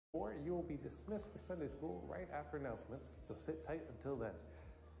or you will be dismissed for Sunday school right after announcements, so sit tight until then.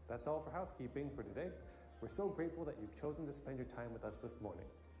 That's all for housekeeping for today. We're so grateful that you've chosen to spend your time with us this morning.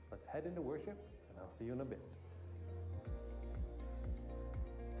 Let's head into worship, and I'll see you in a bit.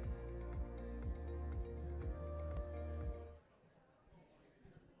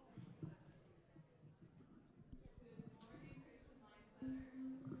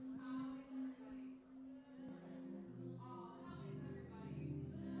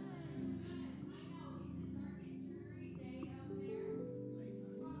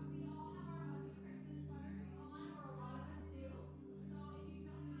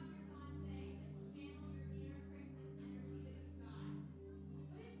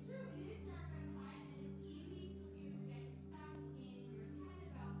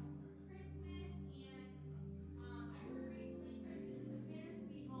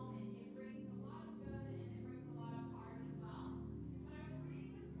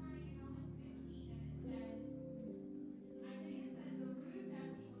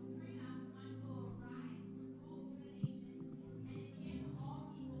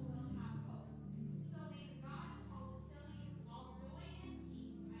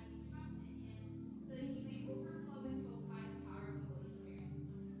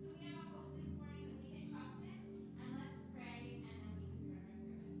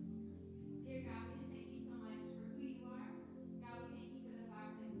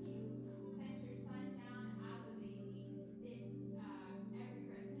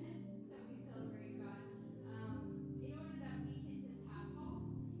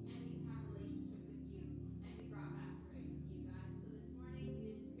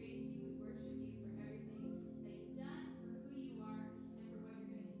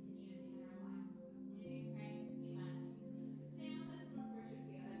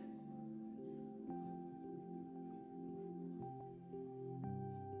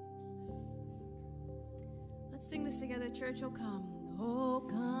 Let's sing this together, church. Oh, come. Oh,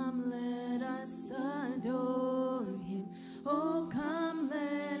 come, let us adore him. Oh, come,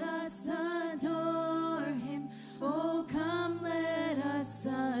 let us adore him. Oh, come, let us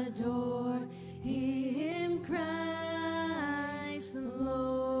adore him, Christ the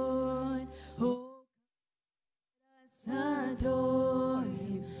Lord. Oh, let us adore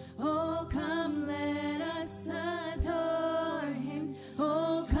him. Oh, come, let us adore him.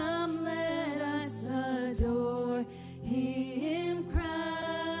 Oh, come, let us adore him,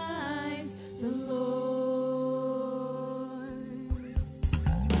 Christ the Lord.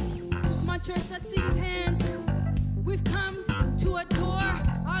 Come on, church, let's see his hands. We've come to adore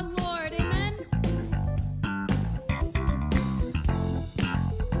our Lord. Amen.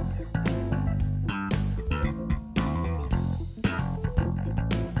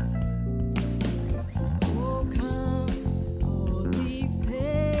 Oh, come, holy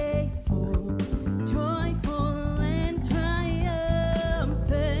faithful, joyful and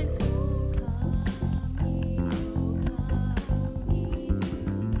triumphant. Oh, come ye to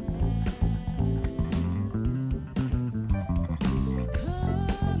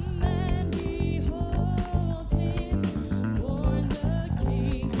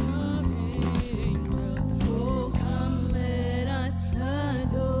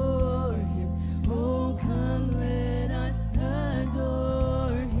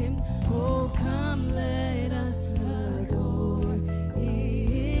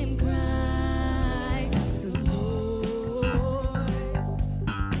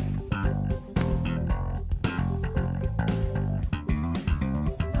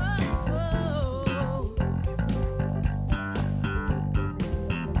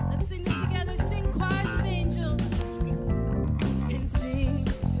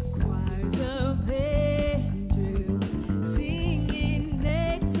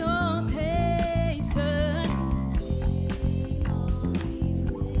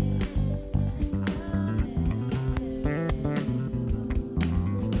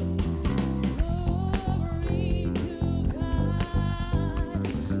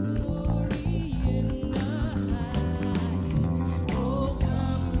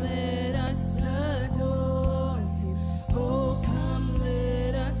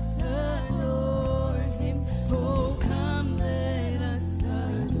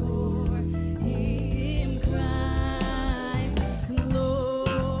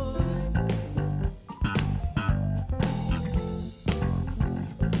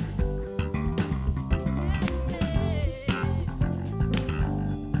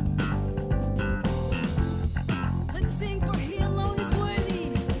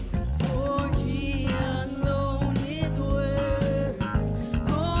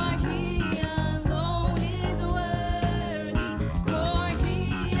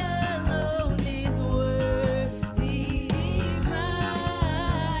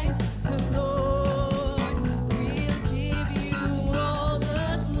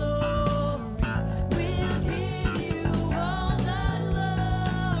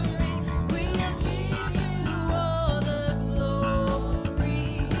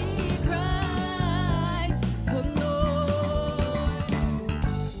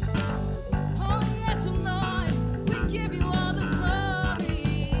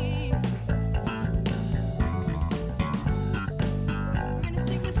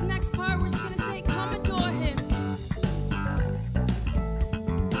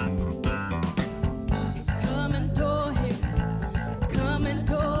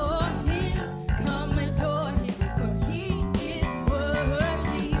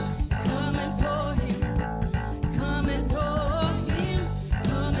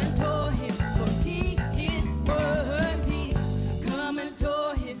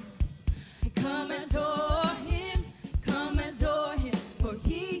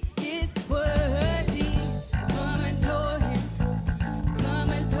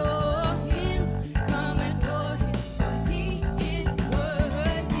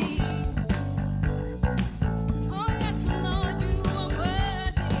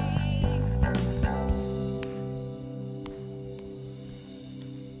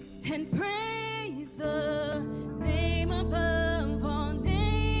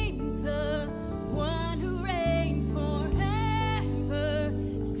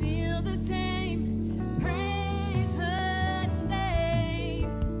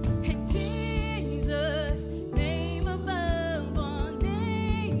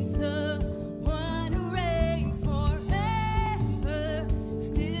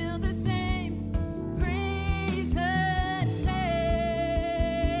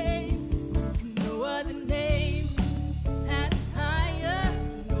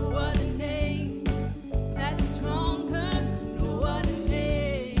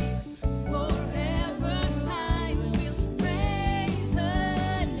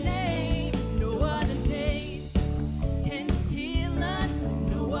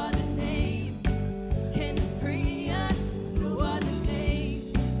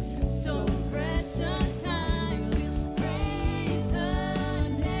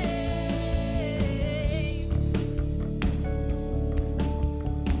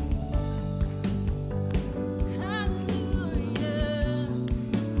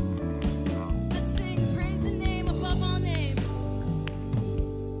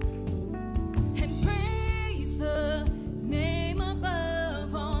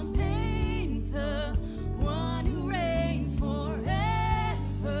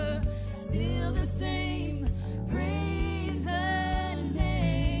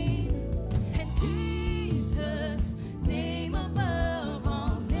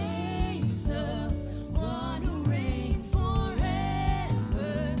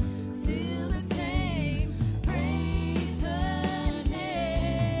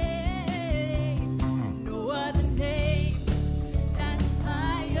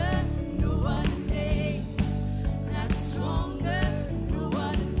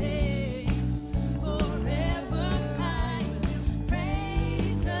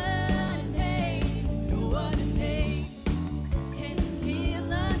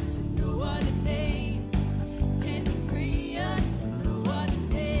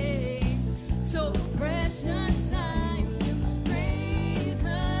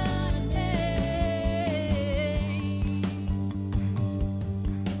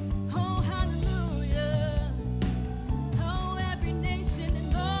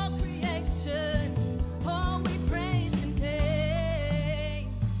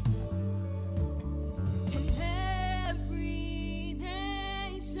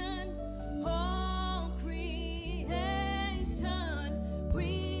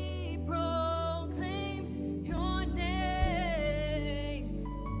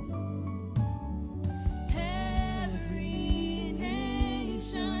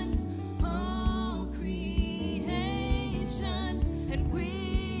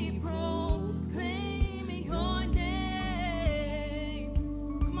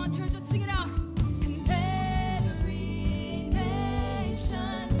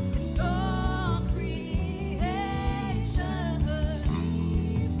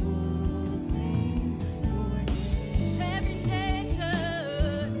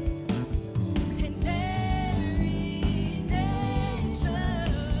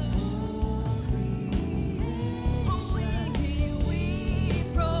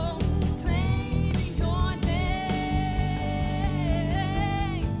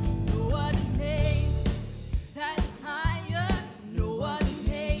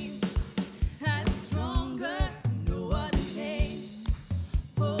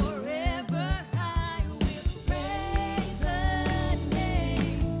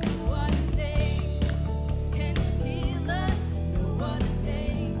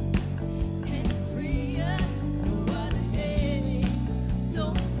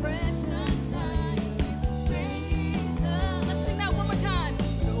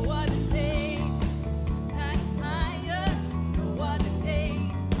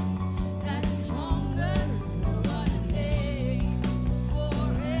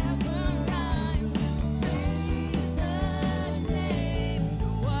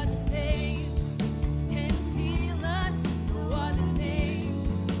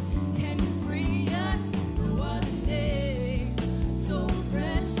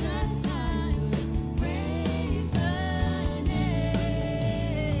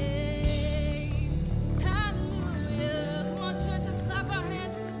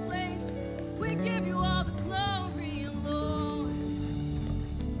give you all the glory, Lord.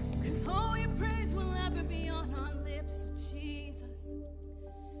 'Cause all your praise will ever be on our lips, Jesus.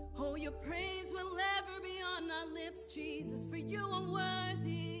 Oh, your praise will ever be on our lips, Jesus, for you are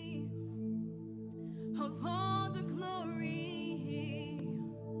worthy of all the glory.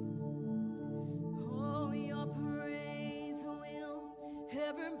 Oh, your praise will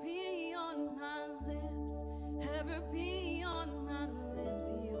ever be on my lips, ever be on my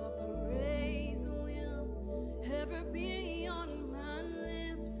lips. Your praise will ever be on my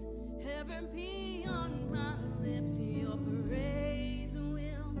lips, ever be on my lips. Your praise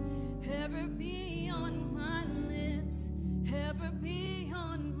will ever be on my lips, ever be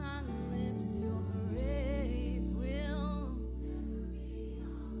on my lips. Your praise will.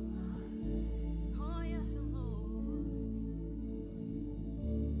 Oh yes, Lord.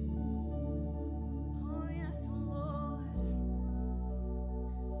 Oh yes, Lord.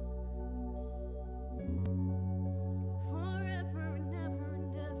 Forever and ever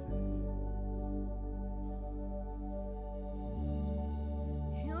and ever.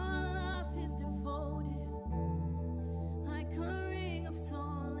 Your love is devoted like a ring of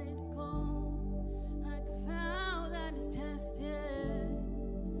solid gold, like a vow that is tested,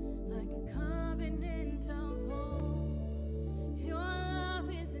 like a covenant of old. Your love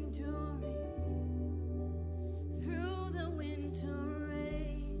is enduring through the winter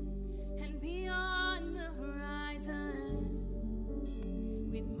rain and beyond the horizon,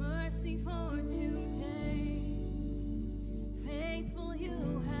 with mercy for today. Faithful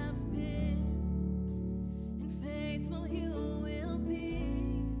you have been, and faithful you will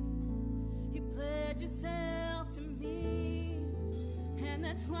be. You pledge yourself to me, and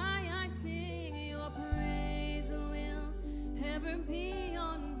that's why I sing. Your praise will ever be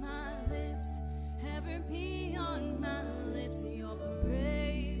on my lips, ever be on my lips. Your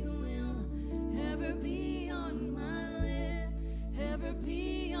praise will ever be on my lips, ever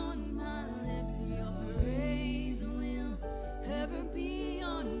be on my lips. Your praise will ever be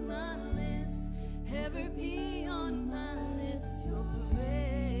on my lips, ever be on my lips. Your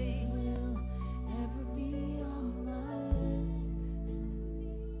praise will ever be on my lips.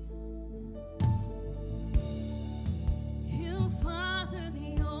 You father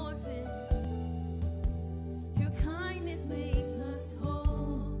the orphan, your kindness makes us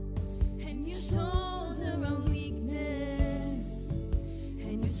whole, and you shoulder our weakness,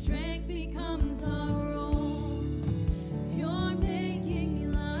 and your strength becomes our own. You're making me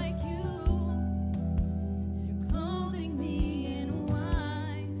like you. You're clothing me in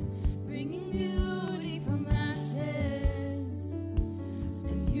white, bringing beauty from ashes.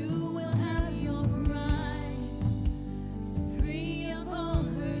 And you will have your bride, free of all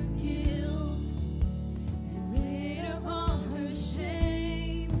her guilt, and rid of all her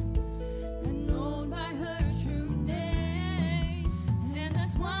shame, and known by her true name. And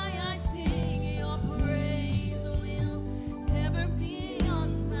that's why I sing. Your praise will ever be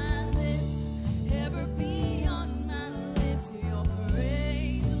on my lips, ever be on my lips. Your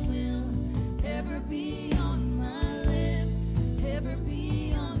praise will ever be on my lips, ever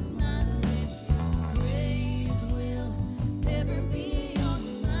be on my lips. Your praise will ever be on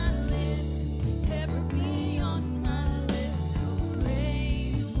my lips, ever be on my lips. Your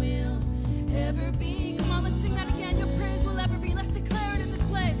praise will ever be. Come on, let's sing that again. Your praise will ever be. Let's declare it in this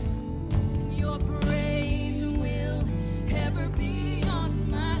place. Your praise will ever be on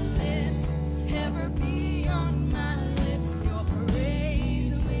my lips, ever be on my lips. Your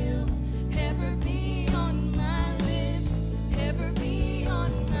praise will ever be on my lips, ever be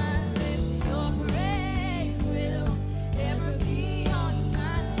on my lips. Your praise will ever be on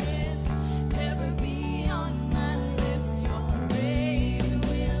my lips, ever be on my lips. Your praise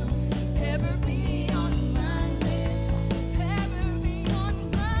will ever be on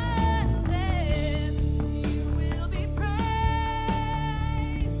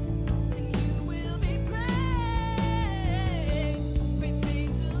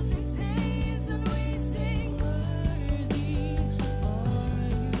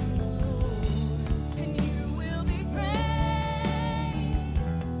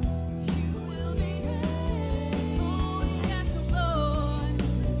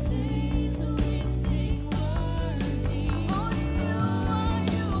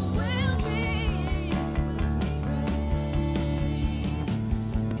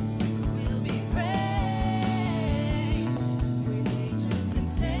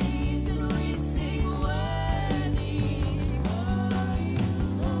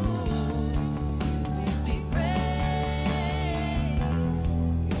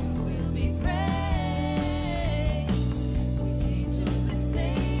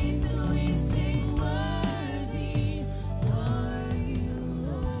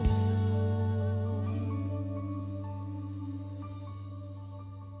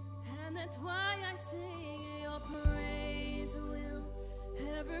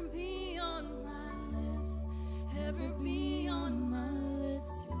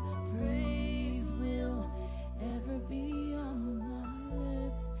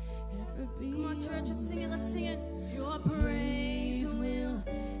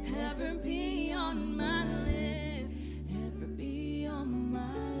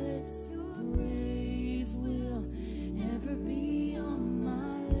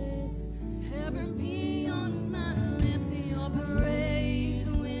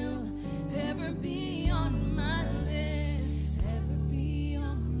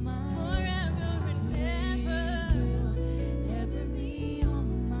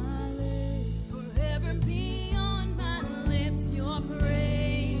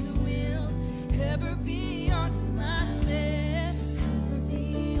ever be on my lips. Ever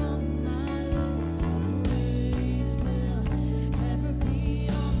be on my lips. Praise will ever be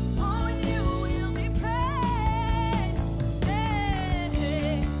on. Oh, and you will be praised. And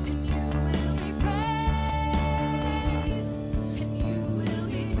you will be praised. And you will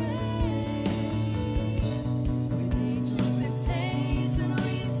be praised. With angels and saints and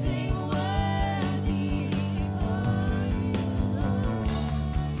we sing worthy are you, Lord.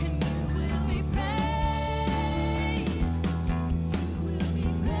 And you will be praised. You will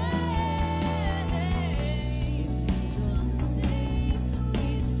be praised. Angels and saints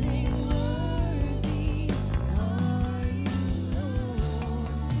we sing worthy are you,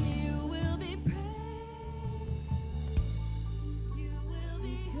 Lord. You will be praised. You will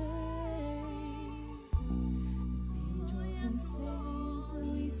be praised. Angels and saints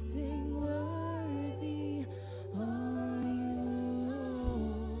we sing worthy are you,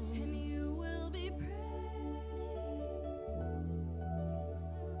 Lord. And you will be praised.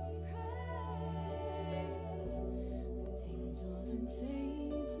 Angels and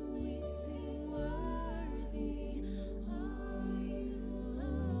saints we sing worthy are you,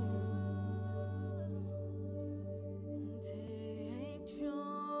 Lord. Take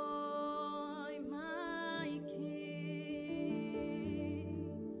joy, my King,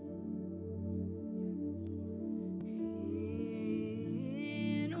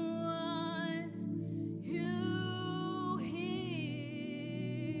 in what you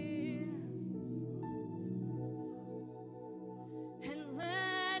hear, and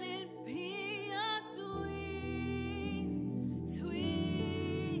let it be a sweet,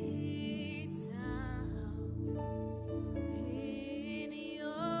 sweet sound in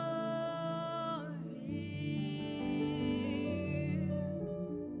your ear.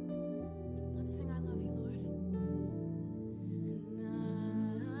 Let's sing I love you, Lord.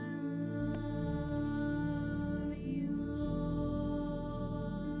 And I love you,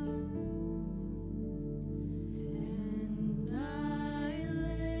 Lord. And I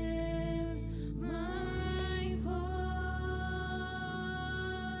lift my voice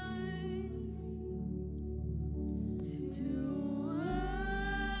to worship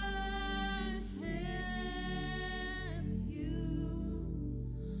you,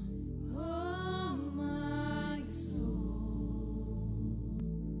 oh my soul.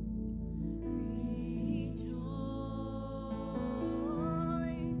 Rejoice,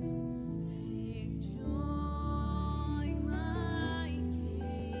 take joy, my King,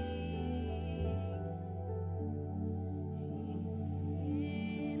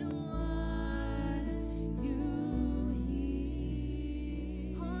 in what you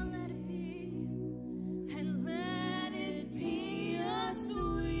hear. Oh, let it be, and let it be a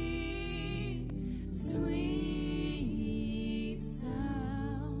sweet, sweet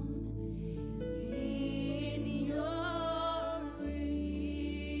sound in your ear.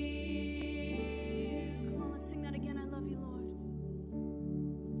 Come on, let's sing that again. I love you, Lord.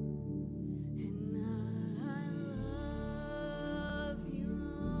 And I love you,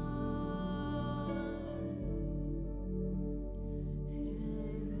 Lord.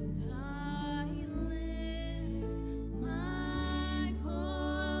 And I lift my voice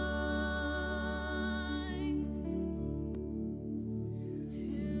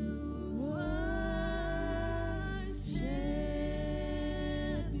to worship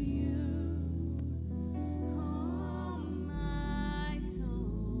you, oh my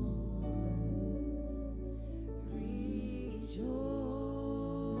soul. Rejoice,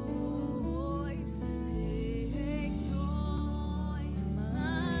 take joy,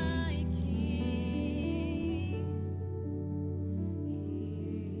 my King,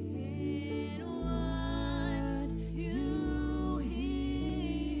 in what you hear.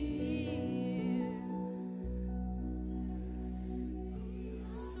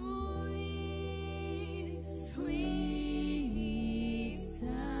 Sweet, sweet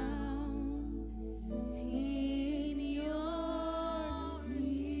sound in your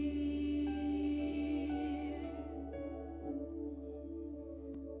ear.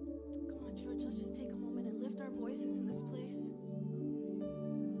 Come on, church, let's just take a moment and lift our voices in this place.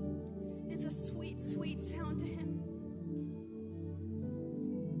 It's a sweet, sweet sound to Him.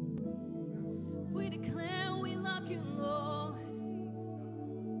 We declare we love you, Lord.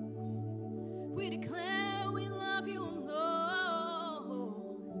 We declare we love you, Lord.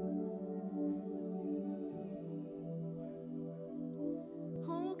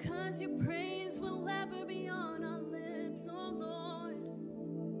 Oh, 'cause your praise will ever be on our lips, oh Lord.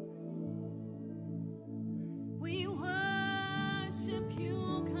 We worship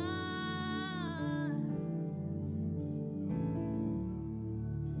you, God,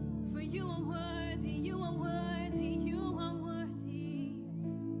 for you are worthy. are worthy, you are worthy.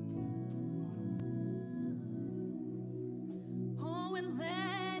 Oh, and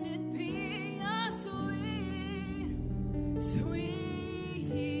let it be a sweet,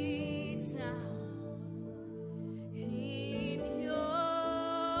 sweet sound in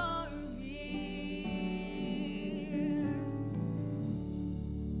your ear.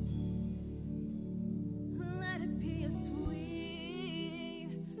 Let it be a sweet,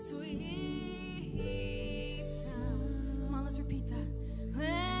 sweet sound. Come on, let's repeat that.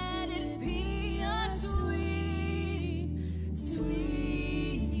 Let it be a sweet,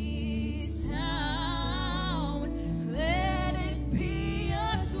 sweet sound. Let it be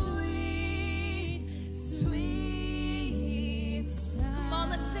a sweet, sweet sound. Come on,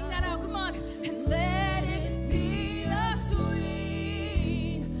 let's sing that out. Come on. And let it be a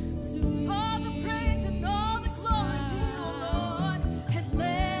sweet, all the praise and all the glory to you, Lord. And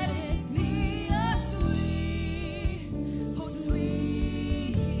let it be a sweet, oh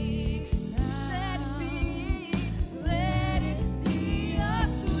sweet sound. Let it be a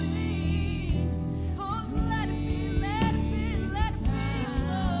sweet, oh let it be,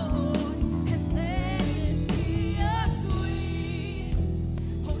 Lord. And let it be a sweet,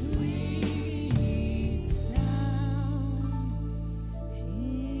 oh sweet sound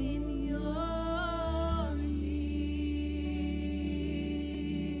in your ear.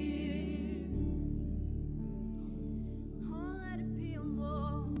 Oh, let it be, oh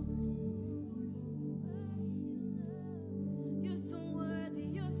Lord. You're so worthy,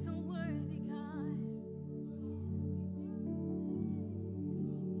 God.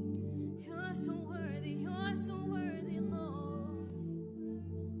 You're so worthy, Lord.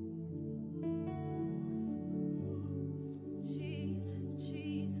 Jesus,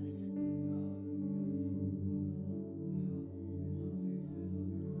 Jesus.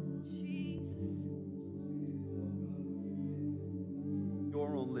 Jesus.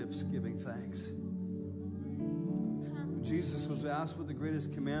 Your own lips giving thanks. When Jesus was asked what the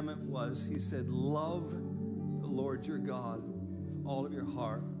greatest commandment was, he said, love the Lord your God with all of your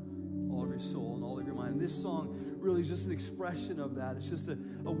heart, all of your soul, and all of your mind. And this song really is just an expression of that. It's just a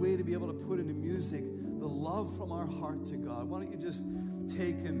way to be able to put into music the love from our heart to God. Why don't you just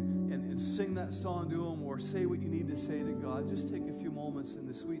take and sing that song to him, or say what you need to say to God. Just take a few moments in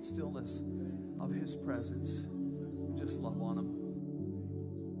the sweet stillness of his presence. Just love on him.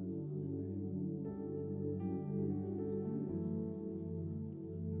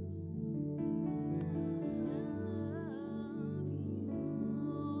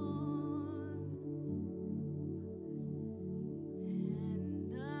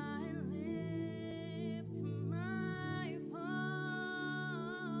 And I lift my voice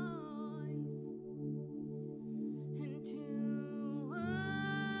into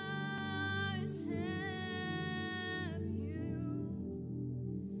worship you,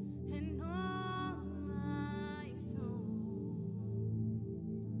 and all my soul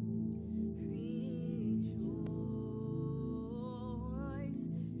rejoice.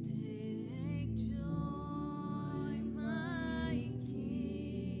 Take joy, my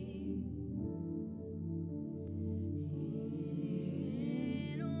King,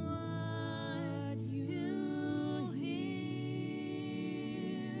 in what you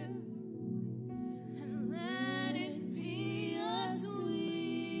hear, and let it be a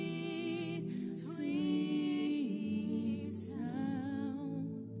sweet, sweet sound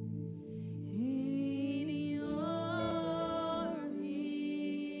in your ear.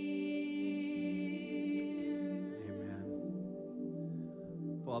 Amen.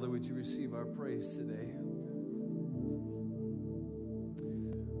 Father, would you receive our praise today?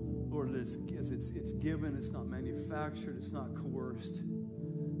 Lord, it's given, it's not manufactured, it's not coerced.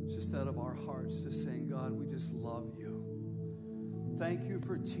 It's just out of our hearts, just saying, God, we just love you. Thank you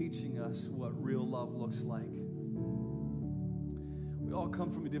for teaching us what real love looks like. We all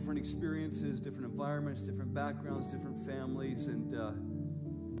come from different experiences, different environments, different backgrounds, different families, and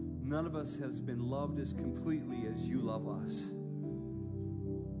none of us has been loved as completely as you love us.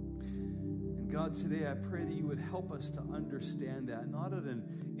 And God, today I pray that you would help us to understand that, not at an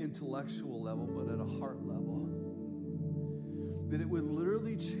intellectual level, but at a heart level. That it would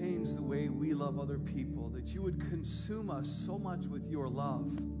literally change the way we love other people, that you would consume us so much with your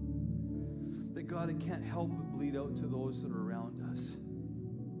love, that God, it can't help but bleed out to those that are around us.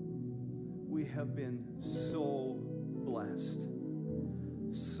 We have been so blessed,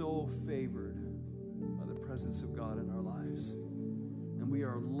 so favored by the presence of God in our lives. And we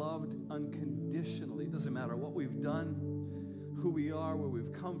are loved unconditionally. It doesn't matter what we've done, who we are, where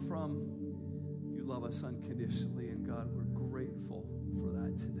we've come from. You love us unconditionally, and God, we're grateful for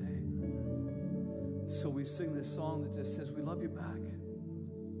that today. so we sing this song that just says, we love you back.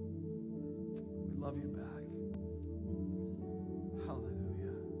 We love you back.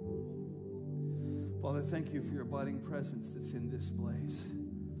 Hallelujah. Father, thank you for your abiding presence that's in this place.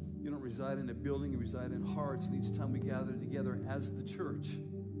 You don't reside in a building, you reside in hearts. And each time we gather together as the church,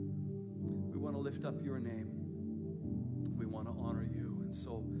 we want to lift up your name. We want to honor you. And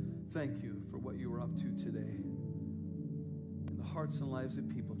so thank you for what you are up to today. In the hearts and lives of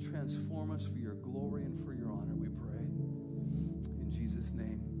people, transform us for your glory and for your honor, we pray. In Jesus'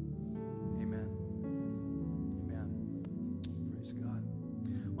 name, amen. Amen. Praise God.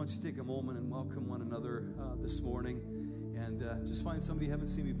 Why don't you take a moment and welcome one another this morning. And just find somebody you haven't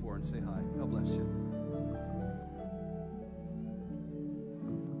seen before and say hi. God bless you.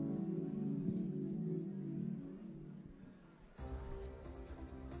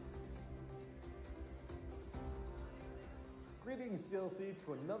 Greetings, CLC,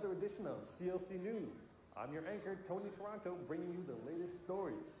 to another edition of CLC News. I'm your anchor, Tony Toronto, bringing you the latest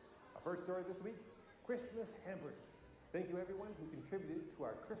stories. Our first story this week, Christmas hampers. Thank you everyone who contributed to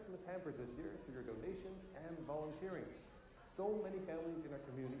our Christmas hampers this year through your donations and volunteering. So many families in our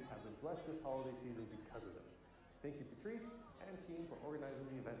community have been blessed this holiday season because of them. Thank you, Patrice and team, for organizing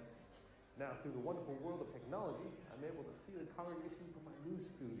the event. Now, through the wonderful world of technology, I'm able to see the congregation from my new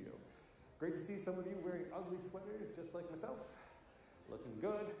studio. Great to see some of you wearing ugly sweaters just like myself. Looking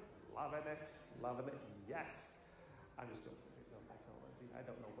good, loving it, yes. I'm just joking, there's no technology. I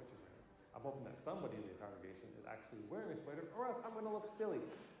don't know what you're wearing. I'm hoping that somebody in the congregation is actually wearing a sweater, or else I'm gonna look silly.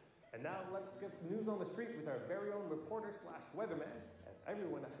 And now let's get news on the street with our very own reporter / weatherman, as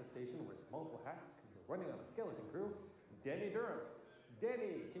everyone at the station wears multiple hats because we're running on a skeleton crew, Danny Durham.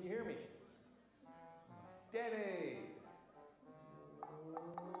 Danny, can you hear me? Danny!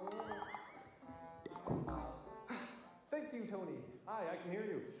 Thank you, Tony. Hi, I can hear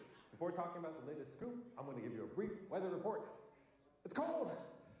you. Before talking about the latest scoop, I'm going to give you a brief weather report. It's cold!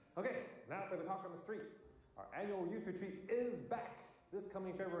 Okay, now for the talk on the street. Our annual youth retreat is back. This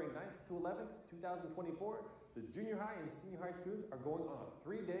coming February 9th to 11th, 2024, the junior high and senior high students are going on a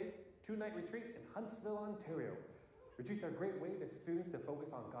 3-day, 2-night retreat in Huntsville, Ontario. Retreats are a great way for students to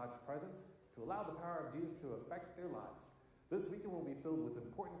focus on God's presence, to allow the power of Jesus to affect their lives. This weekend will be filled with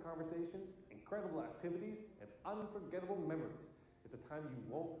important conversations, incredible activities, and unforgettable memories. It's a time you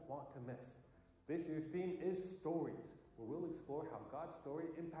won't want to miss. This year's theme is Stories, where we'll explore how God's story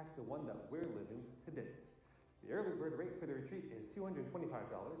impacts the one that we're living today. The early bird rate for the retreat is $225,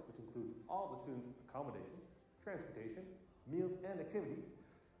 which includes all the students' accommodations, transportation, meals, and activities.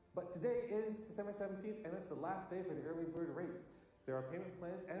 But today is December 17th, and it's the last day for the early bird rate. There are payment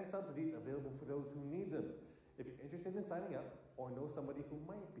plans and subsidies available for those who need them. If you're interested in signing up or know somebody who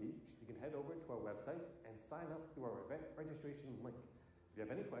might be, you can head over to our website and sign up through our event registration link. If you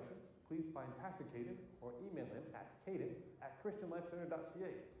have any questions, please find Pastor Caden or email him at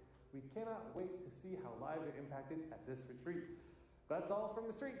caden@christianlifecenter.ca. We cannot wait to see how lives are impacted at this retreat. That's all from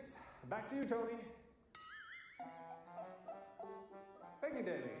the streets. Back to you, Tony. Thank you,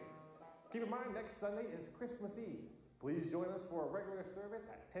 Danny. Keep in mind, next Sunday is Christmas Eve. Please join us for a regular service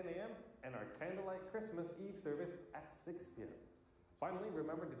at 10 a.m. and our candlelight Christmas Eve service at 6 p.m. Finally,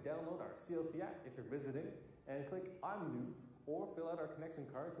 remember to download our CLC app if you're visiting and click on New or fill out our connection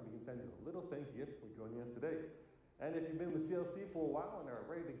card so we can send you a little thank you gift for joining us today. And if you've been with CLC for a while and are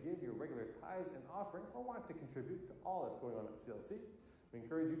ready to give your regular tithes and offering or want to contribute to all that's going on at CLC, we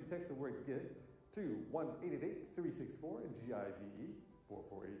encourage you to text the word GIVE to 1-888-364-GIVE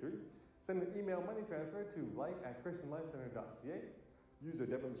 4483. Send an email money transfer to life@christianlifecenter.ca. Use your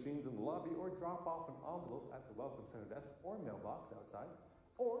debit machines in the lobby or drop off an envelope at the Welcome Center desk or mailbox outside,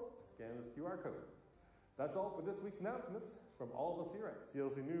 or scan this QR code. That's all for this week's announcements. From all of us here at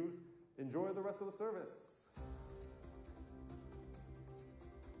CLC News, enjoy the rest of the service.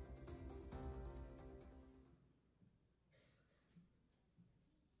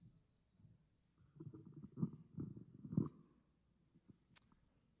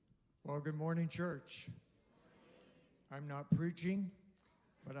 Well, good morning, church. I'm not preaching,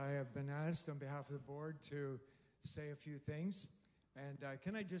 but I have been asked on behalf of the board to say a few things. And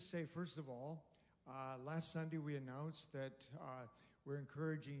can I just say, first of all, last Sunday we announced that we're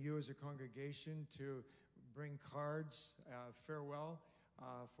encouraging you as a congregation to bring cards, farewell,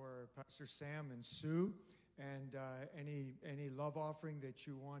 for Pastor Sam and Sue, and any love offering that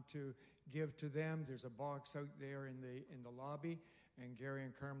you want to give to them. There's a box out there in the lobby, and Gary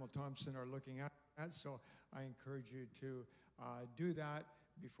and Carmel Thompson are looking at that, so I encourage you to do that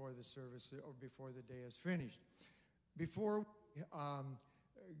before the service or before the day is finished. Before we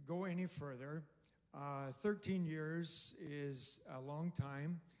go any further, 13 years is a long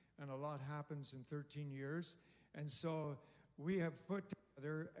time, and a lot happens in 13 years. And so we have put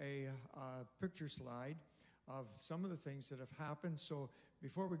together a picture slide of some of the things that have happened. So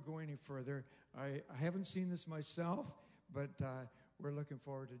before we go any further, I haven't seen this myself, but we're looking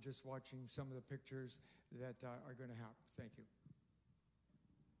forward to just watching some of the pictures that are going to happen. Thank you.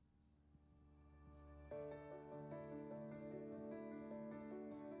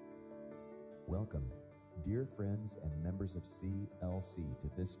 Welcome, dear friends and members of CLC, to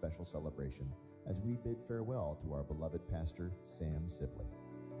this special celebration as we bid farewell to our beloved pastor, Sam Sibley.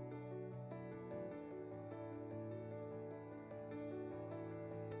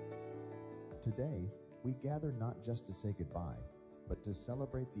 Today, we gather not just to say goodbye, but to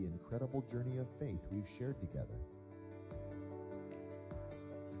celebrate the incredible journey of faith we've shared together.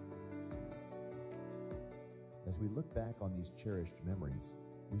 As we look back on these cherished memories,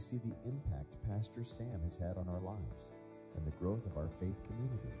 we see the impact Pastor Sam has had on our lives and the growth of our faith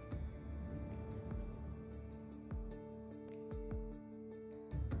community.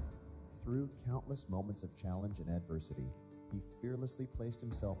 Through countless moments of challenge and adversity, he fearlessly placed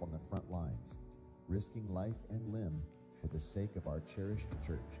himself on the front lines, risking life and limb for the sake of our cherished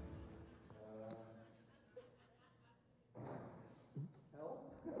church.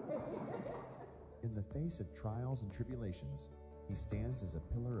 In the face of trials and tribulations, he stands as a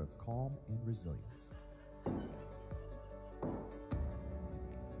pillar of calm and resilience.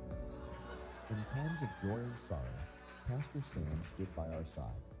 In times of joy and sorrow, Pastor Sam stood by our side,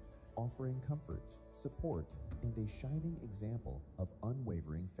 offering comfort, support, and a shining example of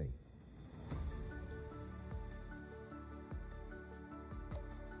unwavering faith.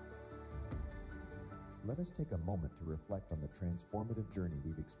 Let us take a moment to reflect on the transformative journey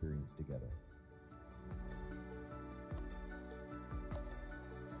we've experienced together.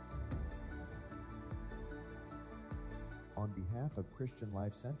 On behalf of Christian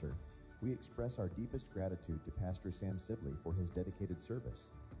Life Center, we express our deepest gratitude to Pastor Sam Sibley for his dedicated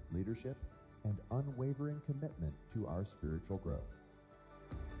service, leadership, and unwavering commitment to our spiritual growth.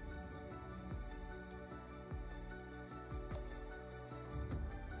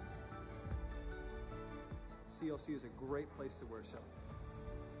 CLC is a great place to worship.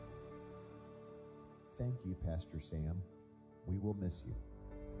 Thank you, Pastor Sam. We will miss you.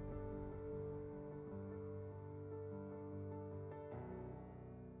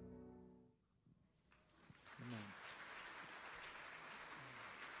 Amen.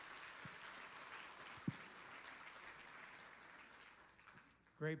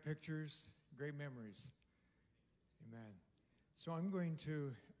 Great pictures, great memories. Amen. So I'm going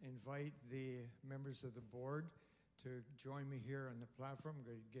to invite the members of the board to join me here on the platform. I'm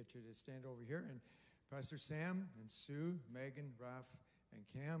going to get you to stand over here. And Pastor Sam and Sue, Megan, Raph, and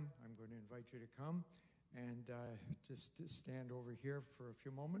Cam, I'm going to invite you to come and just to stand over here for a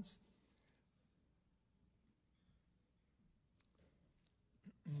few moments.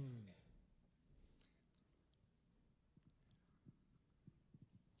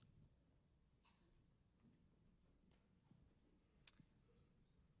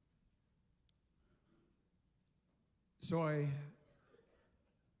 So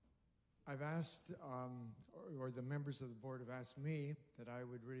I've asked, or the members of the board have asked me that I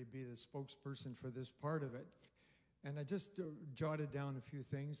would really be the spokesperson for this part of it. And I just jotted down a few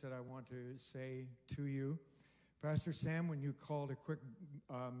things that I want to say to you. Pastor Sam, when you called a quick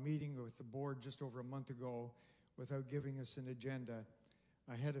meeting with the board just over a month ago without giving us an agenda,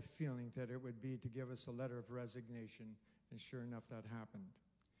 I had a feeling that it would be to give us a letter of resignation, and sure enough, that happened.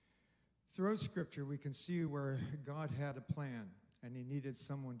 Throughout Scripture, we can see where God had a plan, and he needed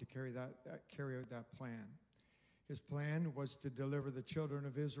someone to carry out that plan. His plan was to deliver the children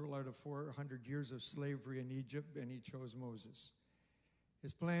of Israel out of 400 years of slavery in Egypt, and he chose Moses.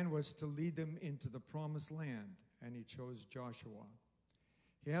 His plan was to lead them into the promised land, and he chose Joshua.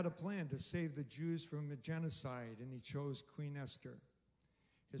 He had a plan to save the Jews from a genocide, and he chose Queen Esther.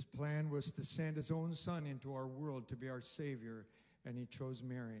 His plan was to send his own son into our world to be our Savior, and he chose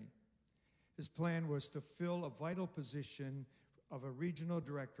Mary. His plan was to fill a vital position of a regional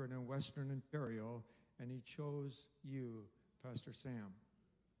director in Western Ontario, and he chose you, Pastor Sam.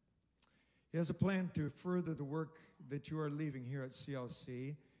 He has a plan to further the work that you are leaving here at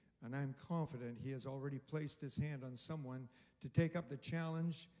CLC, and I'm confident he has already placed his hand on someone to take up the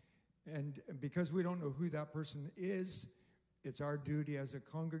challenge. And because we don't know who that person is, it's our duty as a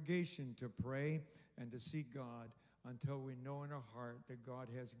congregation to pray and to seek God until we know in our heart that God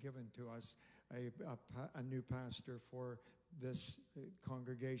has given to us a new pastor for this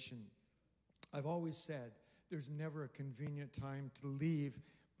congregation. I've always said there's never a convenient time to leave,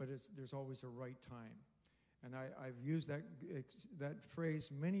 but there's always a right time. And I've used that phrase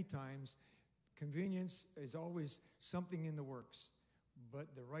many times. Convenience is always something in the works,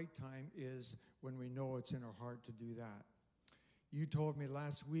 but the right time is when we know it's in our heart to do that. You told me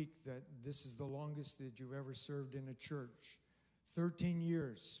last week that this is the longest that you've ever served in a church. 13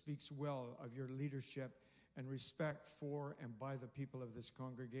 years speaks well of your leadership and respect for and by the people of this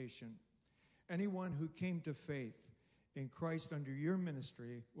congregation. Anyone who came to faith in Christ under your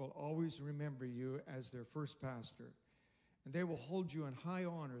ministry will always remember you as their first pastor, and they will hold you in high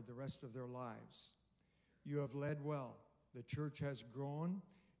honor the rest of their lives. You have led well. The church has grown.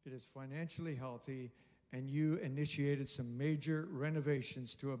 It is financially healthy, and you initiated some major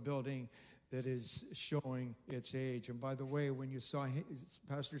renovations to a building that is showing its age. And by the way, when you saw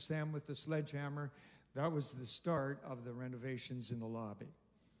Pastor Sam with the sledgehammer, that was the start of the renovations in the lobby.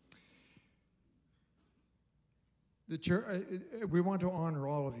 The church, we want to honor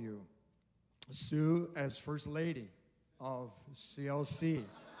all of you. Sue as First Lady of CLC.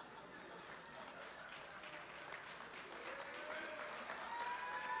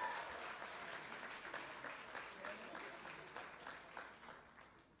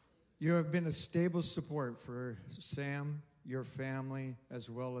 You have been a stable support for Sam, your family, as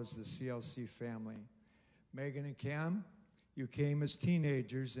well as the CLC family. Megan and Cam, you came as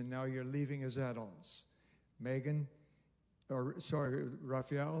teenagers and now you're leaving as adults.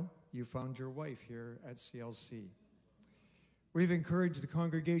 Raphael, you found your wife here at CLC. We've encouraged the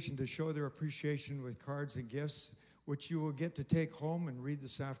congregation to show their appreciation with cards and gifts, which you will get to take home and read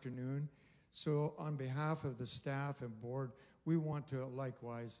this afternoon. So on behalf of the staff and board, we want to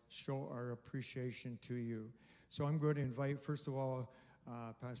likewise show our appreciation to you. So I'm going to invite, first of all,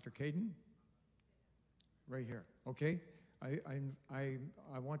 Pastor Caden, right here, okay? I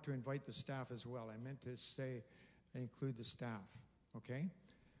want to invite the staff as well. I meant to say include the staff, okay?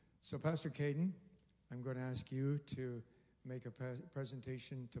 So Pastor Caden, I'm going to ask you to make a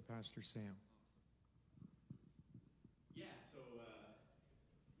presentation to Pastor Sam. Yeah, so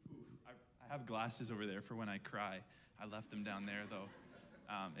I have glasses over there for when I cry. I left them down there, though,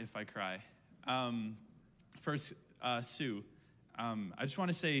 if I cry. First, Sue, I just want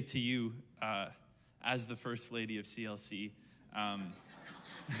to say to you, as the First Lady of CLC, I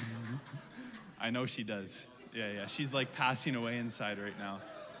know she does. Yeah, she's like passing away inside right now.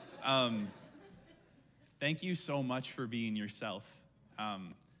 Thank you so much for being yourself.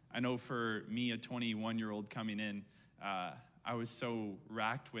 I know for me, a 21-year-old coming in, I was so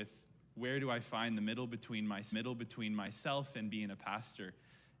racked with where do I find the middle between myself and being a pastor?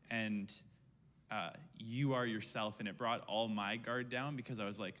 And you are yourself, and it brought all my guard down because I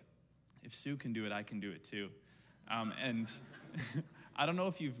was like, if Sue can do it, I can do it too. And I don't know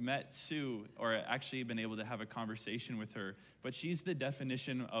if you've met Sue or actually been able to have a conversation with her, but she's the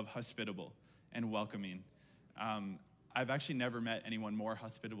definition of hospitable and welcoming. I've actually never met anyone more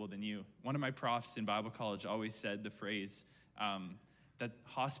hospitable than you. One of my profs in Bible college always said the phrase that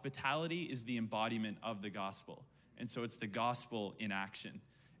hospitality is the embodiment of the gospel. And so it's the gospel in action.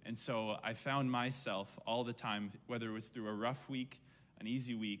 And so I found myself all the time, whether it was through a rough week, an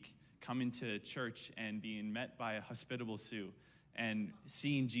easy week, coming to church and being met by a hospitable Sue and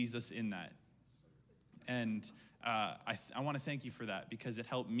seeing Jesus in that. And I want to thank you for that because it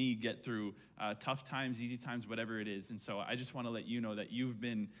helped me get through tough times, easy times, whatever it is. And so I just want to let you know that you've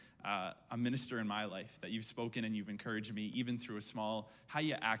been a minister in my life, that you've spoken and you've encouraged me even through a small, how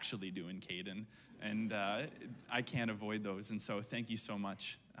you actually doing, Caden? And I can't avoid those. And so thank you so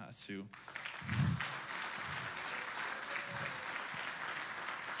much, Sue.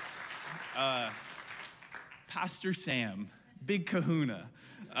 Pastor Sam, big kahuna.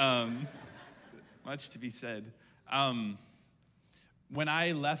 Much to be said. When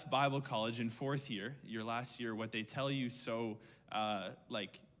I left Bible college in fourth year, your last year, what they tell you so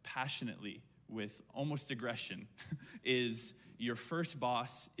passionately with almost aggression is your first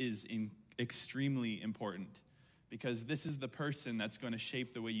boss is extremely important because this is the person that's going to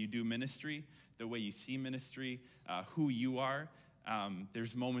shape the way you do ministry, the way you see ministry, who you are.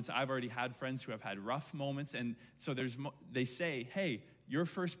 There's moments, I've already had friends who have had rough moments, and so they say, hey, your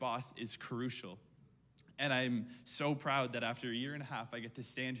first boss is crucial. And I'm so proud that after a year and a half, I get to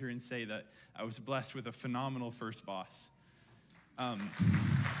stand here and say that I was blessed with a phenomenal first boss.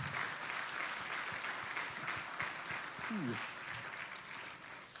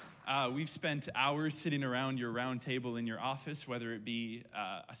 We've spent hours sitting around your round table in your office, whether it be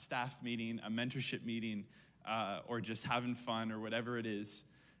a staff meeting, a mentorship meeting, or just having fun or whatever it is.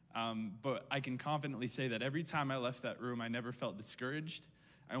 But I can confidently say that every time I left that room, I never felt discouraged.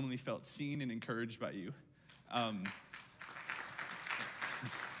 I only felt seen and encouraged by you.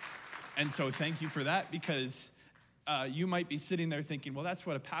 And so thank you for that, because you might be sitting there thinking, well, that's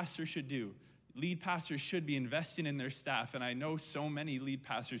what a pastor should do. Lead pastors should be investing in their staff. And I know so many lead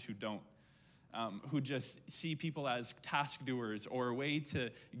pastors who don't, who just see people as task doers or a way to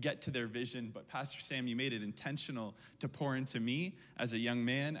get to their vision. But Pastor Sam, you made it intentional to pour into me as a young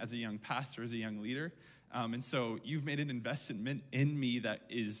man, as a young pastor, as a young leader. And so you've made an investment in me that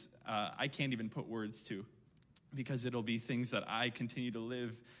is, I can't even put words to, because it'll be things that I continue to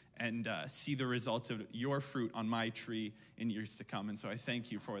live and see the results of your fruit on my tree in years to come. And so I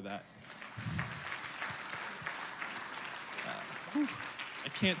thank you for that. I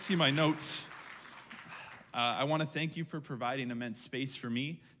can't see my notes. I want to thank you for providing immense space for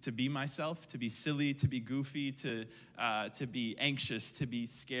me to be myself, to be silly, to be goofy, to be anxious, to be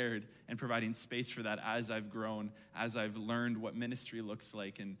scared, and providing space for that as I've grown, as I've learned what ministry looks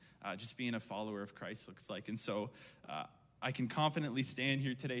like, and just being a follower of Christ looks like. And so I can confidently stand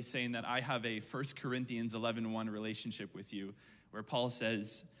here today saying that I have a 1 Corinthians 11:1 relationship with you, where Paul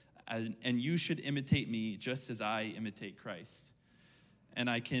says, and you should imitate me just as I imitate Christ. And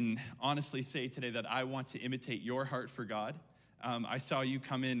I can honestly say today that I want to imitate your heart for God. I saw you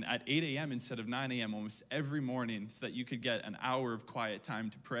come in at 8 a.m. instead of 9 a.m. almost every morning so that you could get an hour of quiet time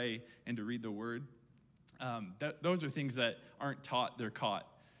to pray and to read the Word. Those are things that aren't taught, they're caught.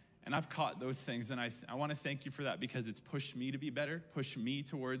 And I've caught those things, and I want to thank you for that, because it's pushed me to be better, pushed me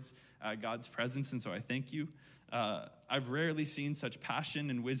towards God's presence, and so I thank you. I've rarely seen such passion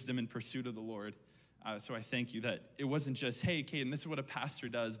and wisdom in pursuit of the Lord. So I thank you that it wasn't just, hey, Caden, this is what a pastor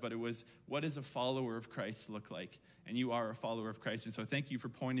does, but it was, what does a follower of Christ look like? And you are a follower of Christ. And so thank you for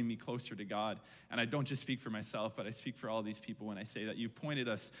pointing me closer to God. And I don't just speak for myself, but I speak for all these people when I say that you've pointed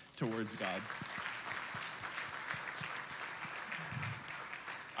us towards God.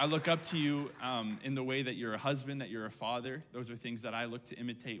 I look up to you in the way that you're a husband, that you're a father. Those are things that I look to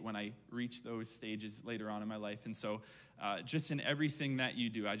imitate when I reach those stages later on in my life. And so just in everything that you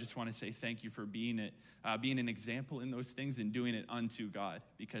do, I just want to say thank you for being an example in those things and doing it unto God,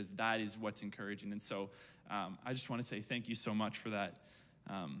 because that is what's encouraging. And so I just want to say thank you so much for that.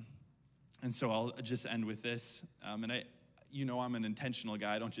 And so I'll just end with this. I'm an intentional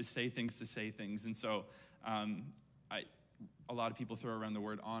guy. I don't just say things to say things. And so a lot of people throw around the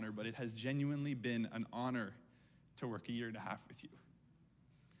word honor, but it has genuinely been an honor to work a year and a half with you.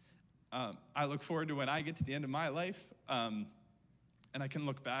 I look forward to when I get to the end of my life, and I can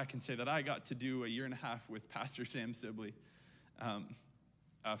look back and say that I got to do a year and a half with Pastor Sam Sibley,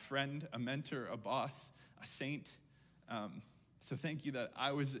 a friend, a mentor, a boss, a saint. So thank you that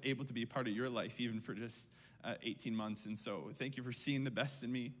I was able to be a part of your life, even for just 18 months. And so thank you for seeing the best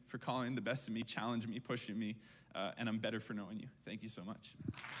in me, for calling the best in me, challenging me, pushing me, and I'm better for knowing you. Thank you so much.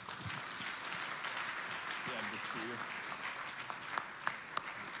 Yeah, this for you.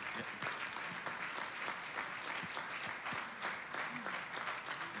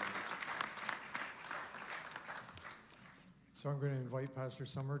 So I'm going to invite Pastor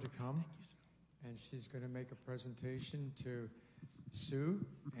Summer to come, and she's going to make a presentation to Sue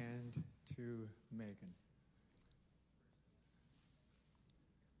and to Megan.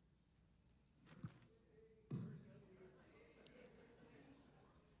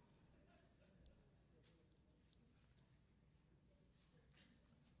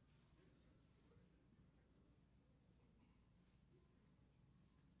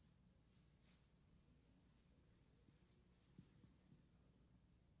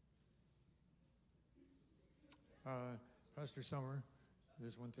 Pastor Summer,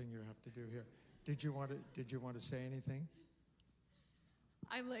 there's one thing you have to do here. Did you want to say anything?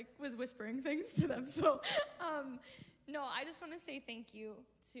 I was whispering things to them. So, no, I just want to say thank you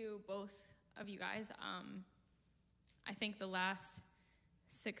to both of you guys. I think the last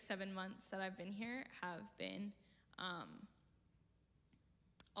 6-7 months that I've been here have been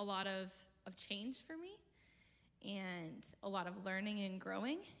a lot of change for me, and a lot of learning and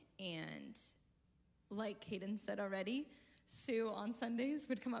growing. And like Caden said already, Sue on Sundays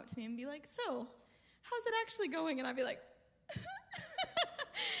would come up to me and be like, so, how's it actually going? And I'd be like,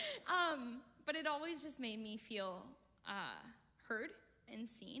 but it always just made me feel heard and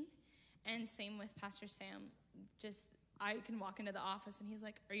seen. And same with Pastor Sam. Just, I can walk into the office and he's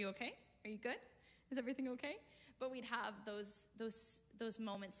like, are you okay? Are you good? Is everything okay? But we'd have those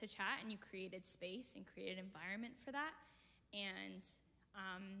moments to chat, and you created space and created environment for that. And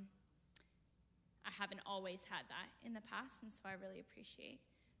I haven't always had that in the past, and so I really appreciate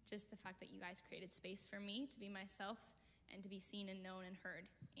just the fact that you guys created space for me to be myself and to be seen and known and heard.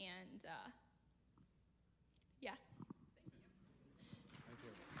 And yeah. Thank you.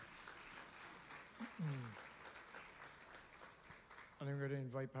 I'm going to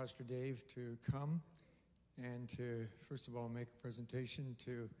invite Pastor Dave to come and to, first of all, make a presentation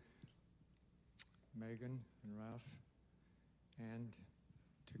to Megan and Ralph and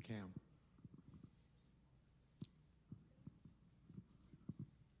to Cam.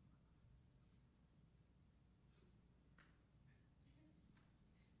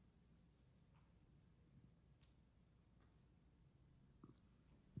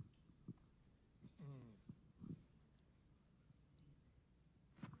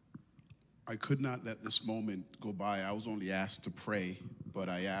 I could not let this moment go by. I was only asked to pray, but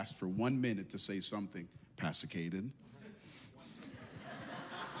I asked for 1 minute to say something, Pastor Caden.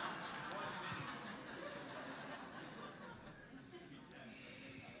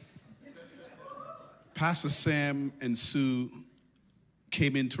 Pastor Sam and Sue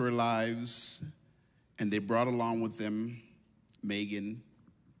came into our lives, and they brought along with them Megan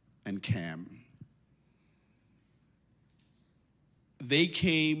and Cam. They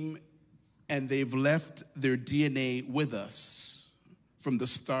came and they've left their DNA with us from the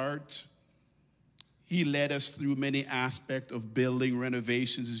start. He led us through many aspects of building,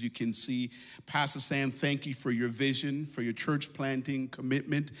 renovations, as you can see. Pastor Sam, thank you for your vision, for your church planting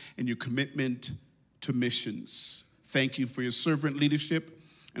commitment, and your commitment to missions. Thank you for your servant leadership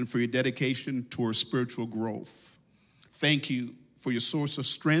and for your dedication to our spiritual growth. Thank you for your source of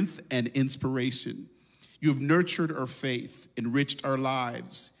strength and inspiration. You have nurtured our faith, enriched our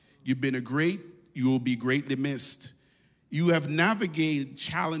lives. You've been you will be greatly missed. You have navigated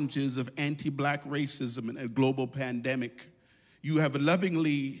challenges of anti-Black racism and a global pandemic. You have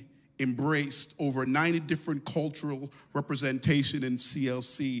lovingly embraced over 90 different cultural representation in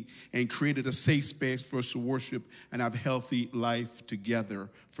CLC and created a safe space for us to worship and have healthy life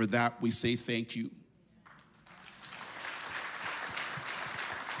together. For that, we say thank you.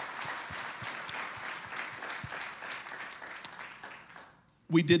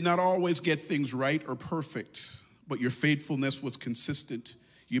 We did not always get things right or perfect, but your faithfulness was consistent.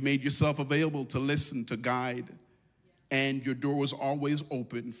 You made yourself available to listen, to guide, and your door was always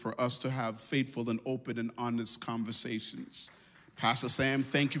open for us to have faithful and open and honest conversations. Pastor Sam,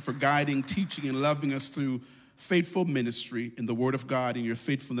 thank you for guiding, teaching, and loving us through faithful ministry in the Word of God and your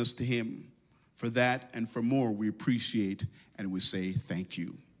faithfulness to Him. For that and for more, we appreciate and we say thank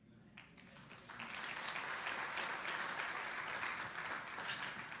you.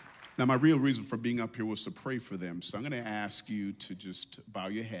 Now, my real reason for being up here was to pray for them. So I'm going to ask you to just bow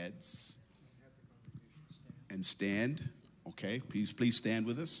your heads and stand. Okay, please stand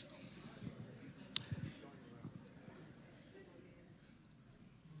with us.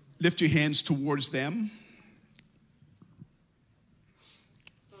 Lift your hands towards them.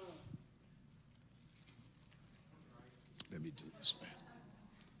 Let me do it this way.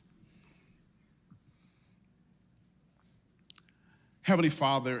 Heavenly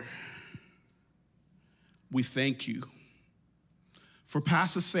Father, we thank you for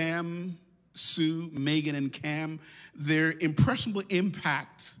Pastor Sam, Sue, Megan, and Cam, their impressionable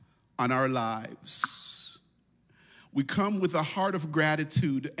impact on our lives. We come with a heart of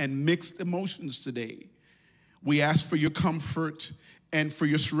gratitude and mixed emotions today. We ask for your comfort and for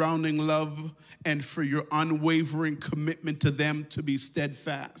your surrounding love and for your unwavering commitment to them to be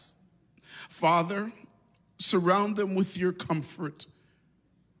steadfast. Father, surround them with your comfort.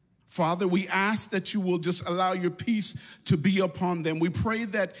 Father, we ask that you will just allow your peace to be upon them. We pray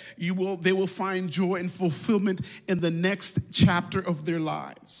that they will find joy and fulfillment in the next chapter of their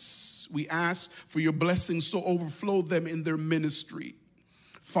lives. We ask for your blessings to overflow them in their ministry.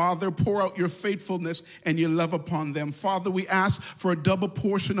 Father, pour out your faithfulness and your love upon them. Father, we ask for a double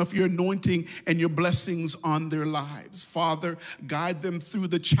portion of your anointing and your blessings on their lives. Father, guide them through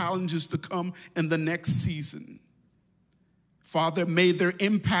the challenges to come in the next season. Father, may their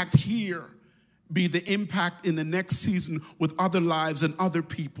impact here be the impact in the next season with other lives and other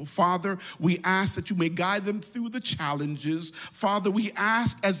people. Father, we ask that you may guide them through the challenges. Father, we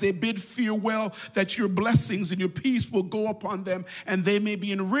ask as they bid farewell that your blessings and your peace will go upon them and they may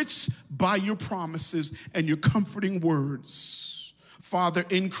be enriched by your promises and your comforting words. Father,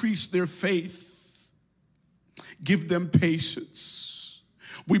 increase their faith. Give them patience.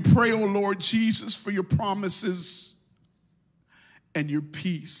 We pray, O Lord Jesus, for your promises and your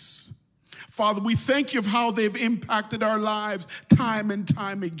peace. Father, we thank you of how they've impacted our lives time and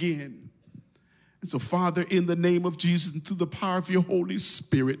time again. And so, Father, in the name of Jesus and through the power of your Holy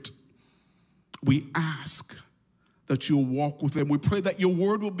Spirit, we ask that you'll walk with them. We pray that your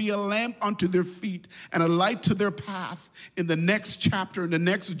word will be a lamp unto their feet and a light to their path in the next chapter, in the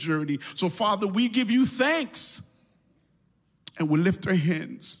next journey. So, Father, we give you thanks and we lift our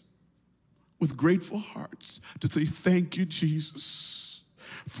hands with grateful hearts to say, thank you, Jesus.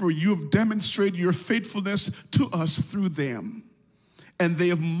 for you have demonstrated your faithfulness to us through them. And they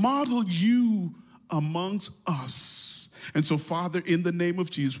have modeled you amongst us. And so, Father, in the name of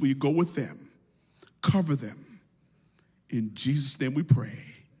Jesus, will you go with them, cover them. In Jesus' name we pray.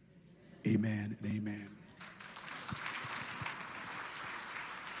 Amen and amen.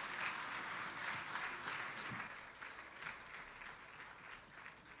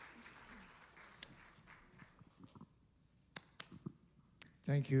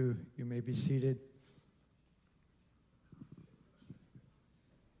 Thank you. You may be seated.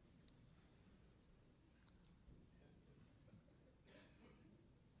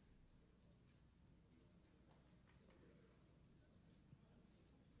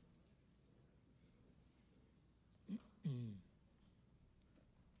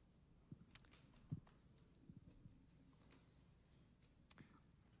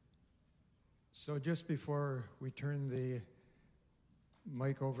 So just before we turn the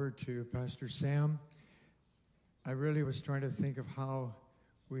mic over to Pastor Sam, I really was trying to think of how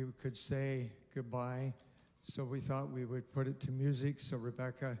we could say goodbye. So we thought we would put it to music. So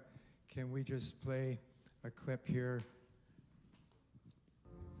Rebecca, can we just play a clip here?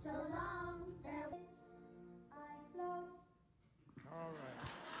 So long, farewell, I float. All right.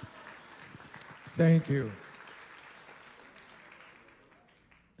 Thank you.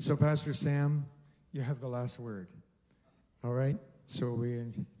 So Pastor Sam, you have the last word. All right? So we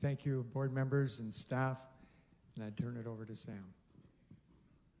thank you, board members and staff, and I turn it over to Sam.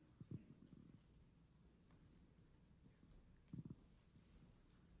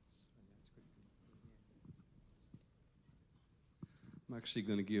 I'm actually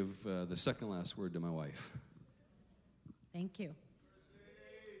going to give the second last word to my wife. Thank you.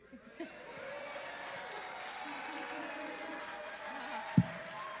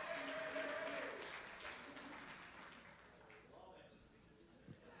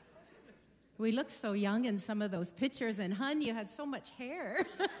 We looked so young in some of those pictures, and hun, you had so much hair.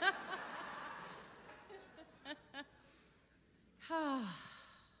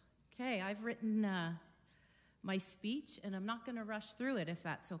 Okay, I've written my speech, and I'm not going to rush through it if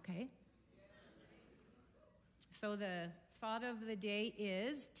that's okay. So the thought of the day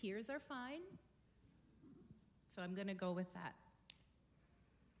is, tears are fine. So I'm going to go with that.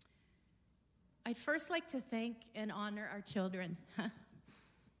 I'd first like to thank and honor our children.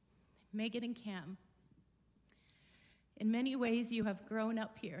 Megan and Cam. In many ways, you have grown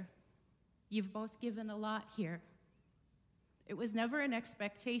up here. You've both given a lot here. It was never an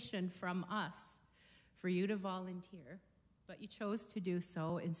expectation from us for you to volunteer, but you chose to do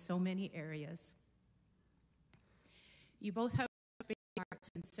so in so many areas. You both have big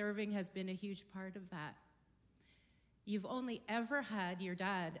hearts, and serving has been a huge part of that. You've only ever had your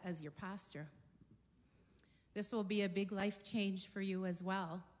dad as your pastor. This will be a big life change for you as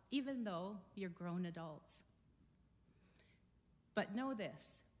well, even though you're grown adults. But know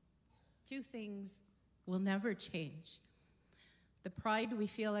this, two things will never change: the pride we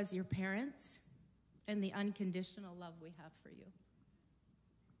feel as your parents and the unconditional love we have for you.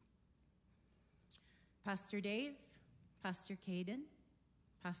 Pastor Dave, Pastor Caden,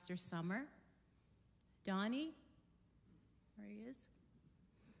 Pastor Summer, Donnie, there he is,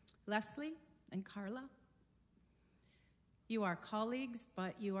 Leslie and Carla. You are colleagues,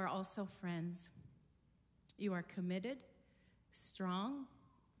 but you are also friends. You are committed, strong,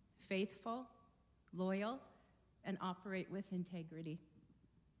 faithful, loyal, and operate with integrity.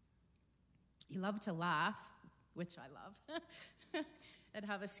 You love to laugh, which I love, and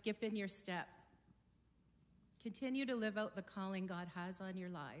have a skip in your step. Continue to live out the calling God has on your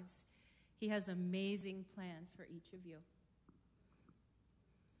lives. He has amazing plans for each of you.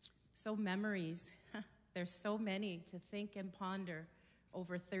 So memories. There's so many to think and ponder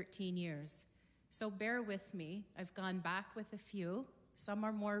over 13 years. So bear with me. I've gone back with a few. Some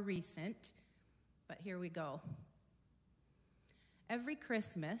are more recent, but here we go. Every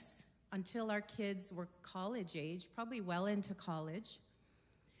Christmas, until our kids were college age, probably well into college,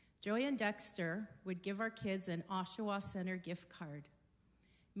 Joy and Dexter would give our kids an Oshawa Center gift card,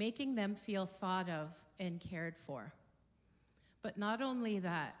 making them feel thought of and cared for. But not only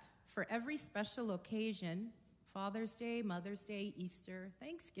that, for every special occasion, Father's Day, Mother's Day, Easter,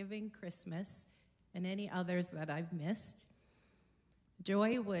 Thanksgiving, Christmas, and any others that I've missed,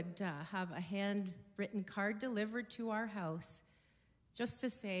 Joy would have a handwritten card delivered to our house just to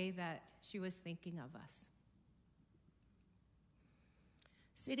say that she was thinking of us.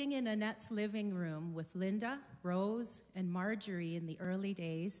 Sitting in Annette's living room with Linda, Rose, and Marjorie in the early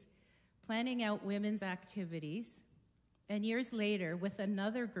days, planning out women's activities, and years later, with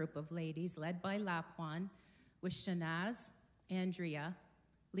another group of ladies led by Lapuan, with Shanaz, Andrea,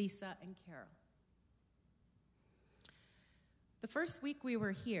 Lisa, and Carol. The first week we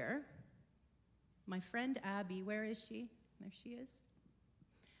were here, my friend Abby, where is she? There she is,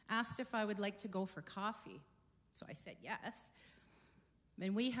 asked if I would like to go for coffee. So I said yes.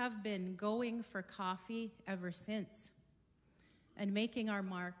 And we have been going for coffee ever since and making our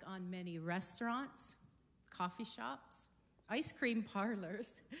mark on many restaurants, coffee shops, ice cream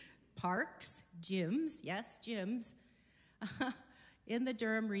parlors, parks, gyms, yes, gyms, in the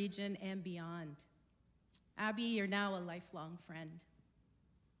Durham region and beyond. Abby, you're now a lifelong friend.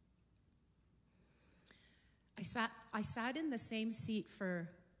 I sat in the same seat for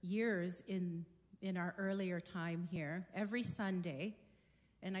years in our earlier time here, every Sunday,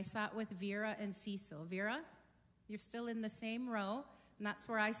 and I sat with Vera and Cecil. Vera, you're still in the same row, and that's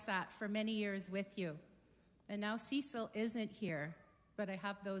where I sat for many years with you. And now Cecil isn't here, but I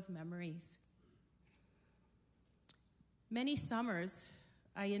have those memories. Many summers,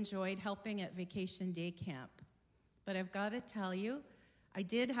 I enjoyed helping at Vacation Day Camp, but I've got to tell you, I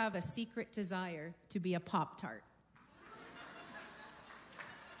did have a secret desire to be a Pop-Tart.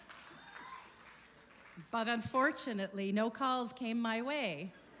 But unfortunately, no calls came my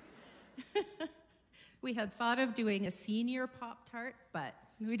way. We had thought of doing a senior Pop-Tart, but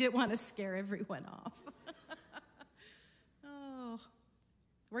we didn't want to scare everyone off. Oh,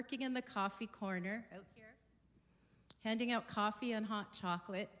 working in the coffee corner out here, handing out coffee and hot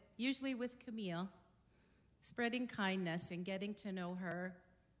chocolate, usually with Camille, spreading kindness and getting to know her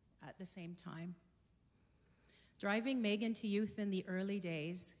at the same time. Driving Megan to youth in the early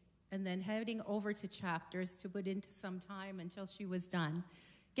days, and then heading over to chapters to put into some time until she was done.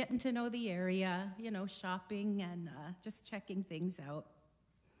 Getting to know the area, shopping and just checking things out.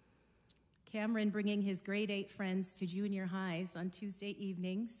 Cameron bringing his grade 8 friends to junior highs on Tuesday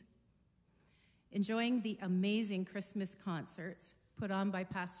evenings. Enjoying the amazing Christmas concerts put on by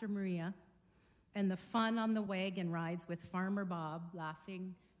Pastor Maria, and the fun on the wagon rides with Farmer Bob,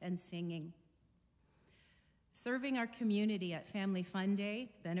 laughing and singing. Serving our community at Family Fun Day,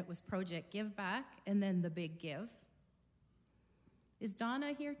 then it was Project Give Back, and then the Big Give. Is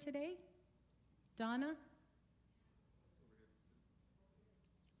Donna here today? Donna?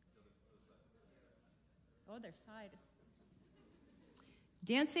 Other side.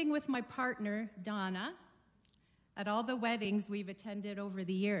 Dancing with my partner, Donna, at all the weddings we've attended over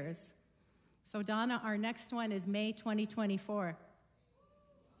the years. So Donna, our next one is May 2024.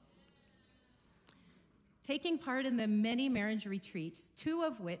 Taking part in the many marriage retreats, 2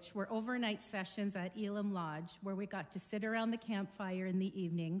 of which were overnight sessions at Elam Lodge, where we got to sit around the campfire in the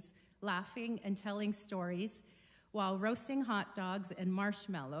evenings, laughing and telling stories, while roasting hot dogs and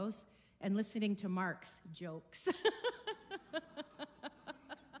marshmallows and listening to Mark's jokes.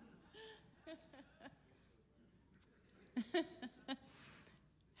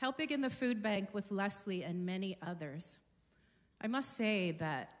 Helping in the food bank with Leslie and many others. I must say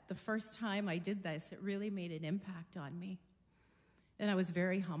that the first time I did this, it really made an impact on me. And I was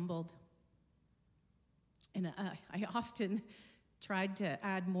very humbled. And I often tried to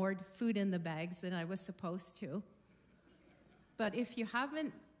add more food in the bags than I was supposed to. But if you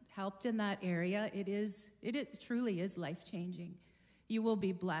haven't helped in that area, it truly is life-changing. You will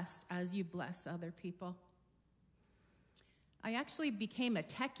be blessed as you bless other people. I actually became a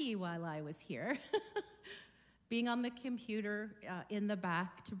techie while I was here. Being on the computer in the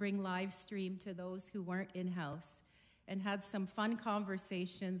back to bring live stream to those who weren't in-house, and had some fun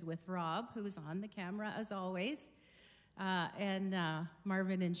conversations with Rob, who's on the camera as always, and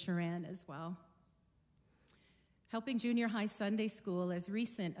Marvin and Sharan as well. Helping junior high Sunday school as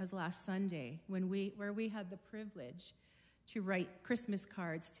recent as last Sunday, where we had the privilege to write Christmas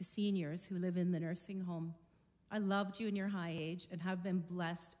cards to seniors who live in the nursing home. I love junior high age and have been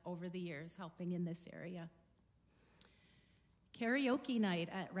blessed over the years helping in this area. Karaoke night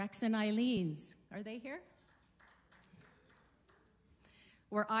at Rex and Eileen's. Are they here?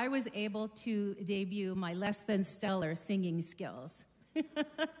 Where I was able to debut my less than stellar singing skills.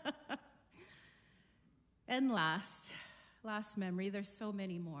 And last memory, there's so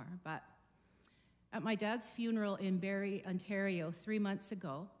many more, but at my dad's funeral in Barrie, Ontario 3 months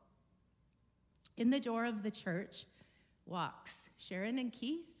ago, in the door of the church walks Sharon and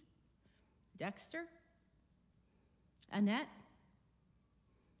Keith, Dexter, Annette,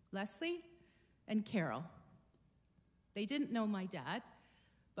 Leslie, and Carol. They didn't know my dad,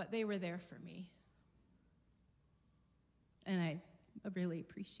 but they were there for me. And I really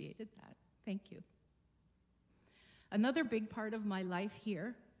appreciated that. Thank you. Another big part of my life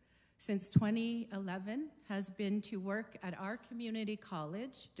here since 2011 has been to work at our community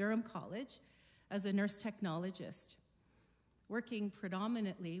college, Durham College, as a nurse technologist, working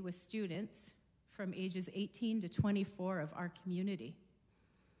predominantly with students from ages 18 to 24 of our community.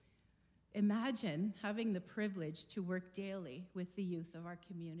 Imagine having the privilege to work daily with the youth of our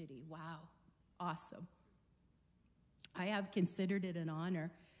community. Wow, awesome. I have considered it an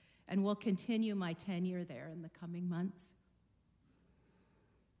honor and will continue my tenure there in the coming months.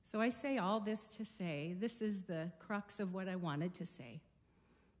 So I say all this to say, this is the crux of what I wanted to say.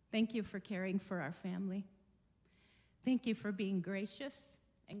 Thank you for caring for our family. Thank you for being gracious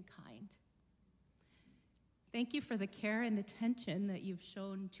and kind. Thank you for the care and attention that you've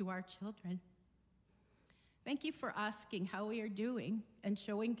shown to our children. Thank you for asking how we are doing and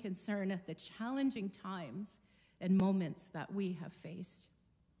showing concern at the challenging times and moments that we have faced.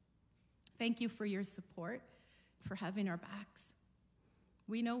 Thank you for your support, for having our backs.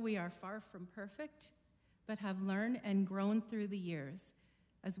 We know we are far from perfect, but have learned and grown through the years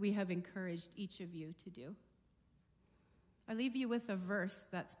as we have encouraged each of you to do. I leave you with a verse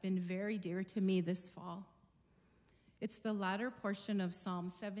that's been very dear to me this fall. It's the latter portion of Psalm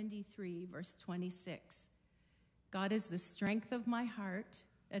 73, verse 26. God is the strength of my heart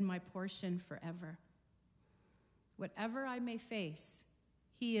and my portion forever. Whatever I may face,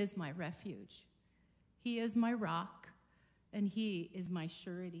 he is my refuge. He is my rock, and he is my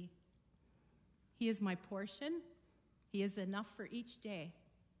surety. He is my portion. He is enough for each day.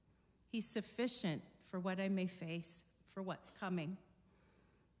 He's sufficient for what I may face, for what's coming.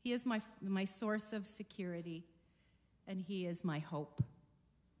 He is my source of security, and he is my hope.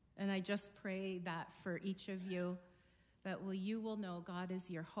 And I just pray that for each of you, that you will know God is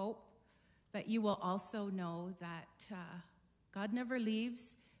your hope, that you will also know that God never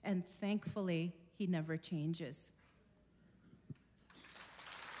leaves, and thankfully, he never changes.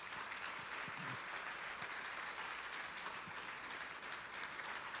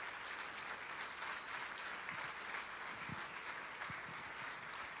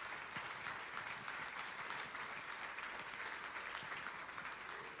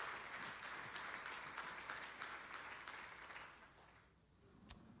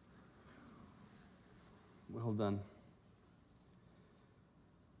 Well done.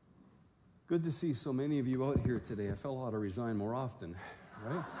 Good to see so many of you out here today. A fellow ought to resign more often,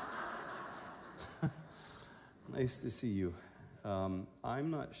 right? Nice to see you.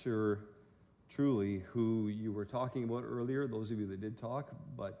 I'm not sure truly who you were talking about earlier, those of you that did talk,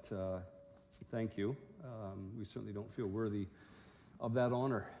 but thank you. We certainly don't feel worthy of that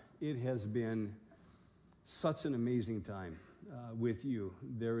honor. It has been such an amazing time with you.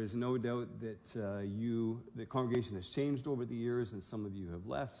 There is no doubt that the congregation has changed over the years, and some of you have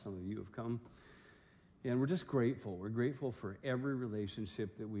left, some of you have come. And we're just grateful. We're grateful for every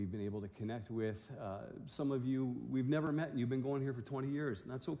relationship that we've been able to connect with. Some of you we've never met, and you've been going here for 20 years,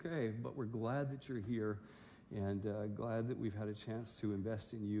 and that's okay, but we're glad that you're here, and glad that we've had a chance to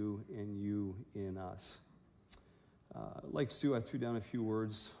invest in you and you in us. Like Stu, I threw down a few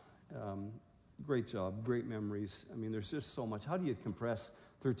words. Great job, great memories. I mean, there's just so much. How do you compress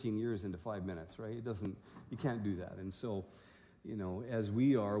 13 years into 5 minutes, right? You can't do that. And so, as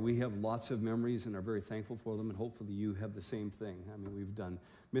we have lots of memories and are very thankful for them, and hopefully you have the same thing. I mean, we've done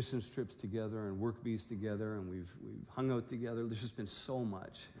missions trips together and work bees together, and we've hung out together. There's just been so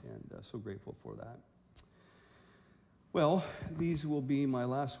much, and so grateful for that. Well, these will be my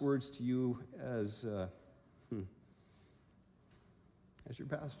last words to you as your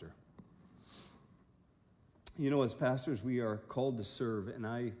pastor. As pastors, we are called to serve, and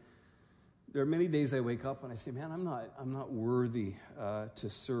there are many days I wake up and I say, man, I'm not worthy to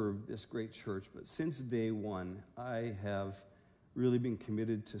serve this great church. But since day one, I have really been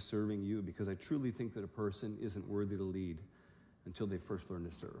committed to serving you, because I truly think that a person isn't worthy to lead until they first learn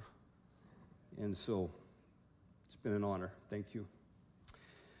to serve. And so it's been an honor. Thank you.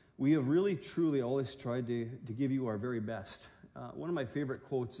 We have really, truly always tried to give you our very best. One of my favorite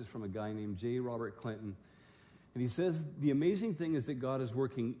quotes is from a guy named J. Robert Clinton. And he says, the amazing thing is that God is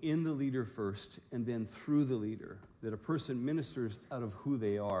working in the leader first and then through the leader, that a person ministers out of who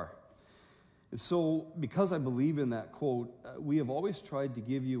they are. And so, because I believe in that quote, we have always tried to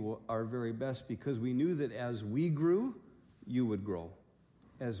give you our very best, because we knew that as we grew, you would grow.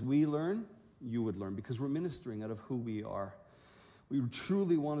 As we learn, you would learn, because we're ministering out of who we are. We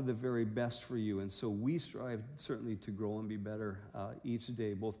truly wanted the very best for you, and so we strive certainly to grow and be better each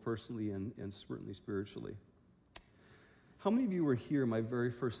day, both personally and certainly spiritually. How many of you were here my very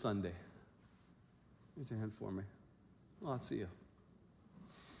first Sunday? Raise your hand for me. Oh, I'll see you.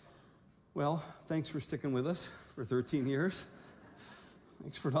 Well, thanks for sticking with us for 13 years.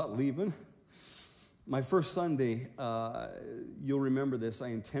 Thanks for not leaving. My first Sunday, you'll remember this, I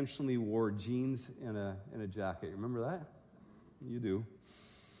intentionally wore jeans and a jacket. Remember that? You do.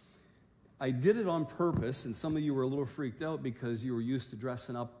 I did it on purpose, and some of you were a little freaked out because you were used to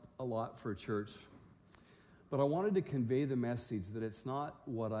dressing up a lot for church. But I wanted to convey the message that it's not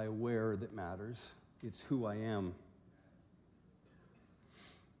what I wear that matters, it's who I am.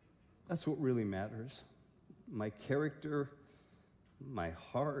 That's what really matters. My character, my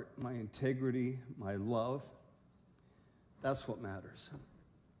heart, my integrity, my love, that's what matters.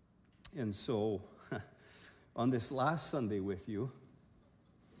 And so, on this last Sunday with you,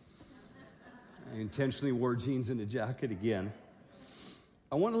 I intentionally wore jeans and a jacket again.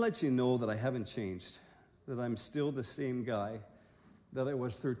 I want to let you know that I haven't changed, that I'm still the same guy that I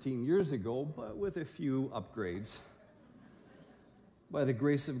was 13 years ago, but with a few upgrades. By the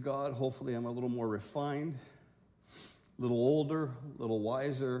grace of God, hopefully I'm a little more refined, a little older, a little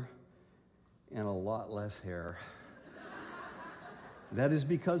wiser, and a lot less hair. That is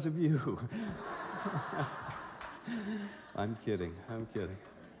because of you. I'm kidding.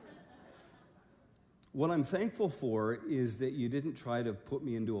 What I'm thankful for is that you didn't try to put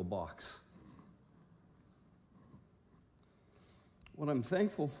me into a box. What I'm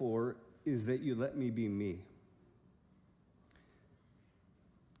thankful for is that you let me be me.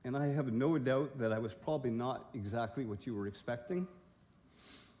 And I have no doubt that I was probably not exactly what you were expecting.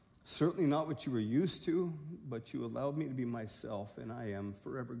 Certainly not what you were used to, but you allowed me to be myself, and I am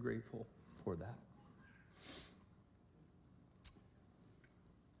forever grateful for that.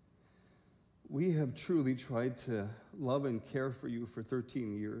 We have truly tried to love and care for you for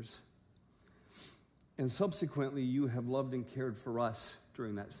 13 years. And subsequently, you have loved and cared for us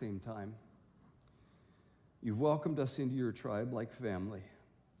during that same time. You've welcomed us into your tribe like family.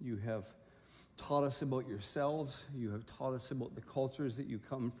 You have taught us about yourselves. You have taught us about the cultures that you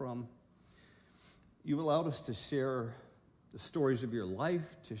come from. You've allowed us to share the stories of your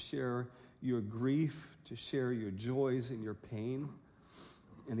life, to share your grief, to share your joys and your pain.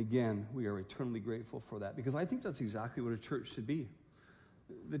 And again, we are eternally grateful for that, because I think that's exactly what a church should be.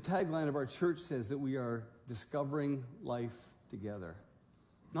 The tagline of our church says that we are discovering life together.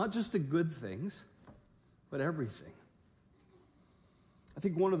 Not just the good things, but everything. I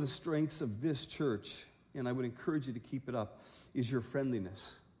think one of the strengths of this church, and I would encourage you to keep it up, is your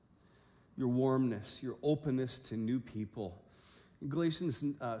friendliness, your warmness, your openness to new people. Galatians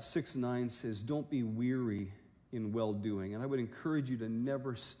 6:9 says, don't be weary in well-doing. And I would encourage you to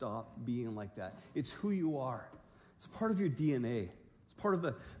never stop being like that. It's who you are. It's part of your DNA. It's part of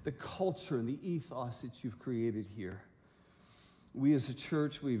the culture and the ethos that you've created here. We as a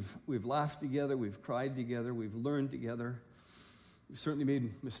church, we've laughed together, we've cried together, we've learned together. We've certainly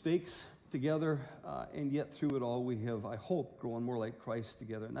made mistakes together, and yet through it all, we have, I hope, grown more like Christ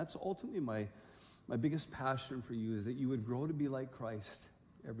together. And that's ultimately my biggest passion for you, is that you would grow to be like Christ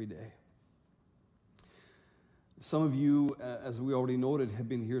every day. Some of you, as we already noted, have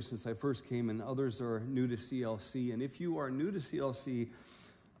been here since I first came, and others are new to CLC. And if you are new to CLC,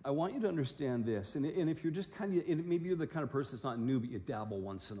 I want you to understand this. And if you're just kind of, and maybe you're the kind of person that's not new, but you dabble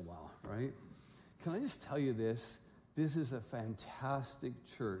once in a while, right? Can I just tell you this? This is a fantastic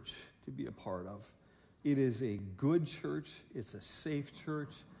church to be a part of. It is a good church. It's a safe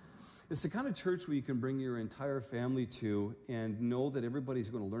church. It's the kind of church where you can bring your entire family to and know that everybody's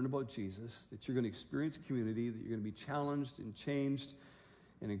going to learn about Jesus, that you're going to experience community, that you're going to be challenged and changed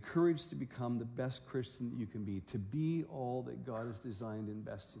and encouraged to become the best Christian that you can be, to be all that God has designed and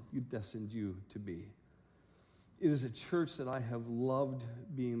destined you to be. It is a church that I have loved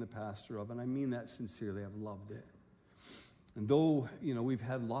being the pastor of, and I mean that sincerely. I've loved it. And though, we've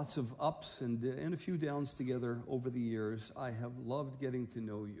had lots of ups and a few downs together over the years, I have loved getting to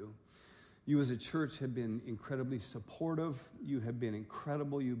know you. You as a church have been incredibly supportive. You have been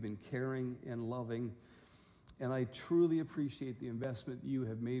incredible. You've been caring and loving. And I truly appreciate the investment you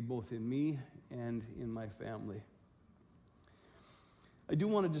have made both in me and in my family. I do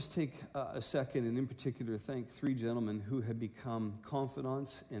want to just take a second and in particular thank three gentlemen who have become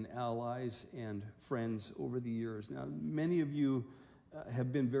confidants and allies and friends over the years. Now, many of you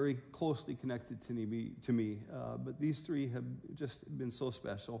have been very closely connected to me, but these three have just been so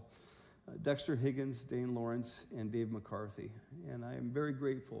special. Dexter Higgins, Dane Lawrence, and Dave McCarthy. And I am very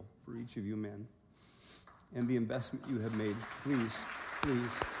grateful for each of you men and the investment you have made. Please.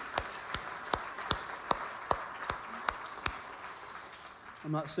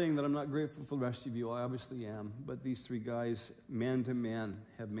 I'm not saying that I'm not grateful for the rest of you. I obviously am. But these three guys, man to man,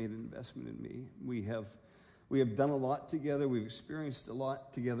 have made an investment in me. We have done a lot together. We've experienced a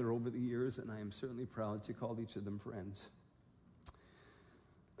lot together over the years, and I am certainly proud to call each of them friends.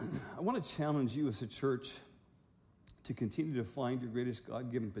 I want to challenge you as a church to continue to find your greatest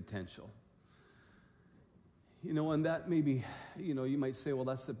God-given potential. You know, and that maybe, you know, you might say, well,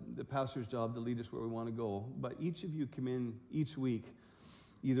 that's the pastor's job to lead us where we want to go. But each of you come in each week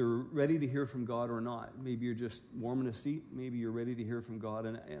either ready to hear from God or not. Maybe you're just warming a seat. Maybe you're ready to hear from God.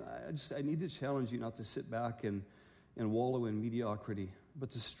 And I need to challenge you not to sit back and wallow in mediocrity, but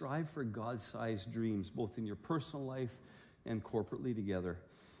to strive for God-sized dreams, both in your personal life and corporately together.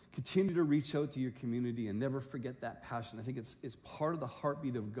 Continue to reach out to your community and never forget that passion. I think it's part of the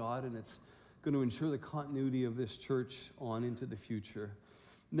heartbeat of God, and it's going to ensure the continuity of this church on into the future.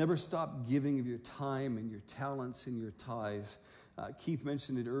 Never stop giving of your time and your talents and your tithes. Keith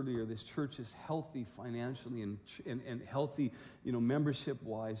mentioned it earlier. This church is healthy financially and healthy, you know,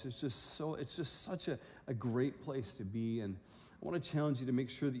 membership-wise. It's just such a great place to be. And I want to challenge you to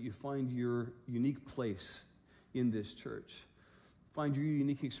make sure that you find your unique place in this church. Find your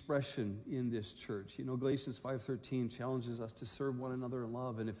unique expression in this church. You know, Galatians 5:13 challenges us to serve one another in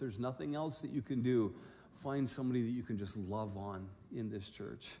love. And if there's nothing else that you can do, find somebody that you can just love on in this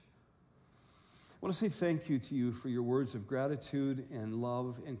church. I want to say thank you to you for your words of gratitude and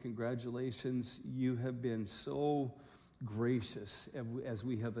love and congratulations. You have been so gracious as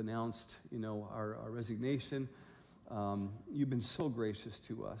we have announced, you know, our resignation. You've been so gracious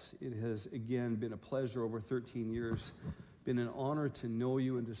to us. It has, again, been a pleasure over 13 years. Been an honor to know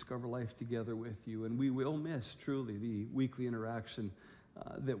you and discover life together with you. And we will miss, truly, the weekly interaction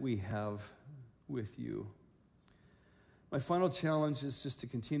that we have with you. My final challenge is just to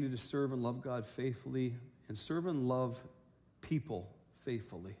continue to serve and love God faithfully and serve and love people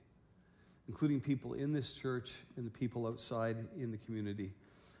faithfully, including people in this church and the people outside in the community.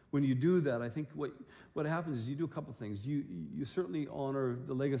 When you do that, I think what happens is you do a couple things. You certainly honor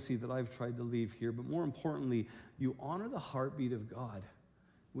the legacy that I've tried to leave here, but more importantly, you honor the heartbeat of God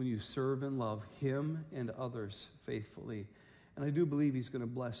when you serve and love Him and others faithfully. And I do believe He's going to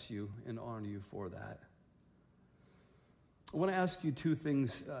bless you and honor you for that. I want to ask you two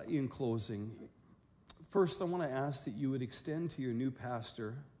things in closing. First, I want to ask that you would extend to your new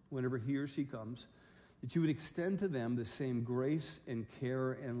pastor, whenever he or she comes, that you would extend to them the same grace and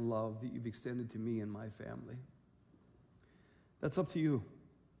care and love that you've extended to me and my family. That's up to you.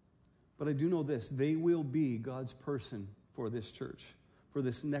 But I do know this, they will be God's person for this church, for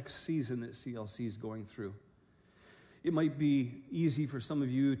this next season that CLC is going through. It might be easy for some of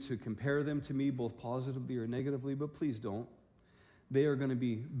you to compare them to me, both positively or negatively, but please don't. They are going to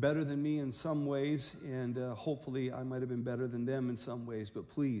be better than me in some ways, and hopefully I might have been better than them in some ways, but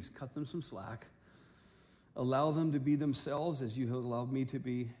please cut them some slack. Allow them to be themselves as you have allowed me to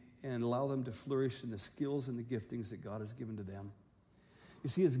be, and allow them to flourish in the skills and the giftings that God has given to them. You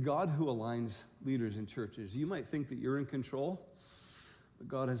see, it's God who aligns leaders in churches. You might think that you're in control, but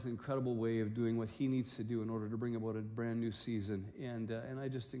God has an incredible way of doing what He needs to do in order to bring about a brand new season. And I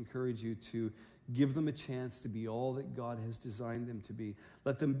just encourage you to give them a chance to be all that God has designed them to be.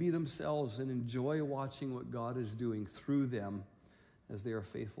 Let them be themselves and enjoy watching what God is doing through them as they are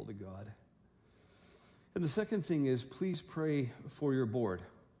faithful to God. And the second thing is, please pray for your board,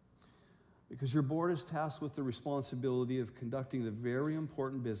 because your board is tasked with the responsibility of conducting the very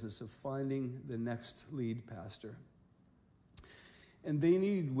important business of finding the next lead pastor. And they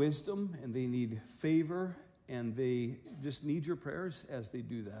need wisdom, and they need favor, and they just need your prayers as they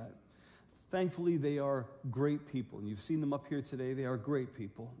do that. Thankfully, they are great people, and you've seen them up here today. They are great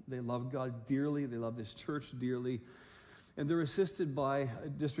people. They love God dearly. They love this church dearly. And they're assisted by a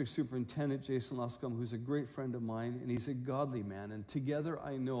district superintendent, Jason Luscombe, who's a great friend of mine, and he's a godly man. And together,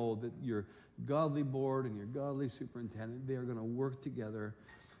 I know that your godly board and your godly superintendent, they are going to work together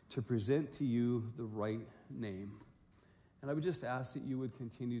to present to you the right name. And I would just ask that you would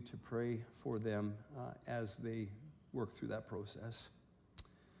continue to pray for them as they work through that process.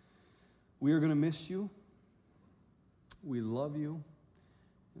 We are going to miss you. We love you.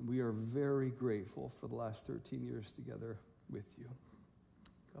 And we are very grateful for the last 13 years together with you.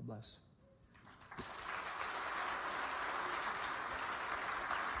 God bless.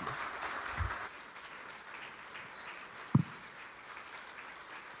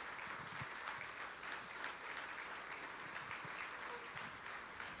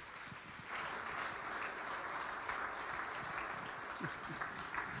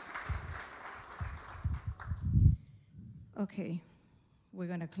 Okay, we're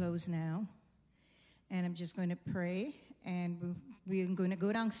going to close now, and I'm just going to pray, and we're going to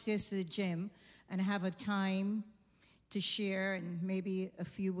go downstairs to the gym and have a time to share, and maybe a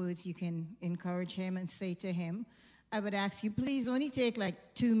few words you can encourage him and say to him. I would ask you, please only take like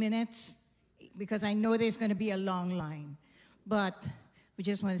 2 minutes, because I know there's going to be a long line. But we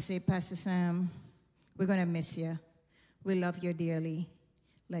just want to say, Pastor Sam, we're going to miss you. We love you dearly.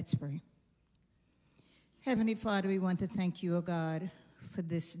 Let's pray. Heavenly Father, we want to thank you, O God, for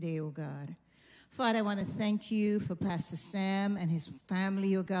this day, O God. Father, I want to thank you for Pastor Sam and his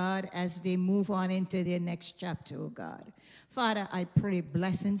family, O God, as they move on into their next chapter, O God. Father, I pray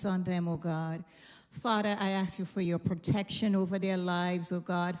blessings on them, O God. Father, I ask you for your protection over their lives, oh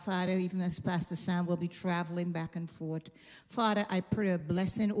God. Father, even as Pastor Sam will be traveling back and forth. Father, I pray a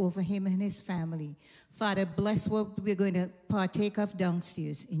blessing over him and his family. Father, bless what we're going to partake of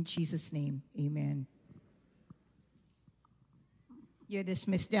downstairs. In Jesus' name, amen. You're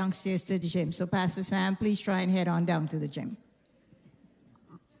dismissed downstairs to the gym. So Pastor Sam, please try and head on down to the gym.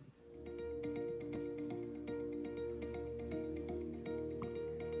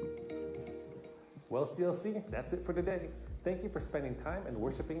 Well, CLC, that's it for today. Thank you for spending time and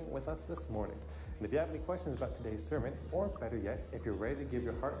worshiping with us this morning. And if you have any questions about today's sermon, or better yet, if you're ready to give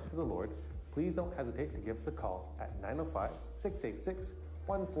your heart to the Lord, please don't hesitate to give us a call at 905-686-1411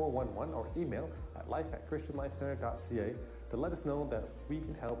 or email at life@christianlifecenter.ca to let us know that we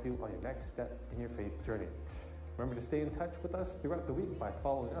can help you on your next step in your faith journey. Remember to stay in touch with us throughout the week by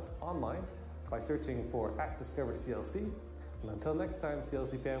following us online by searching for @DiscoverCLC. And until next time,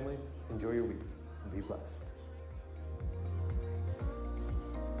 CLC family, enjoy your week and be blessed.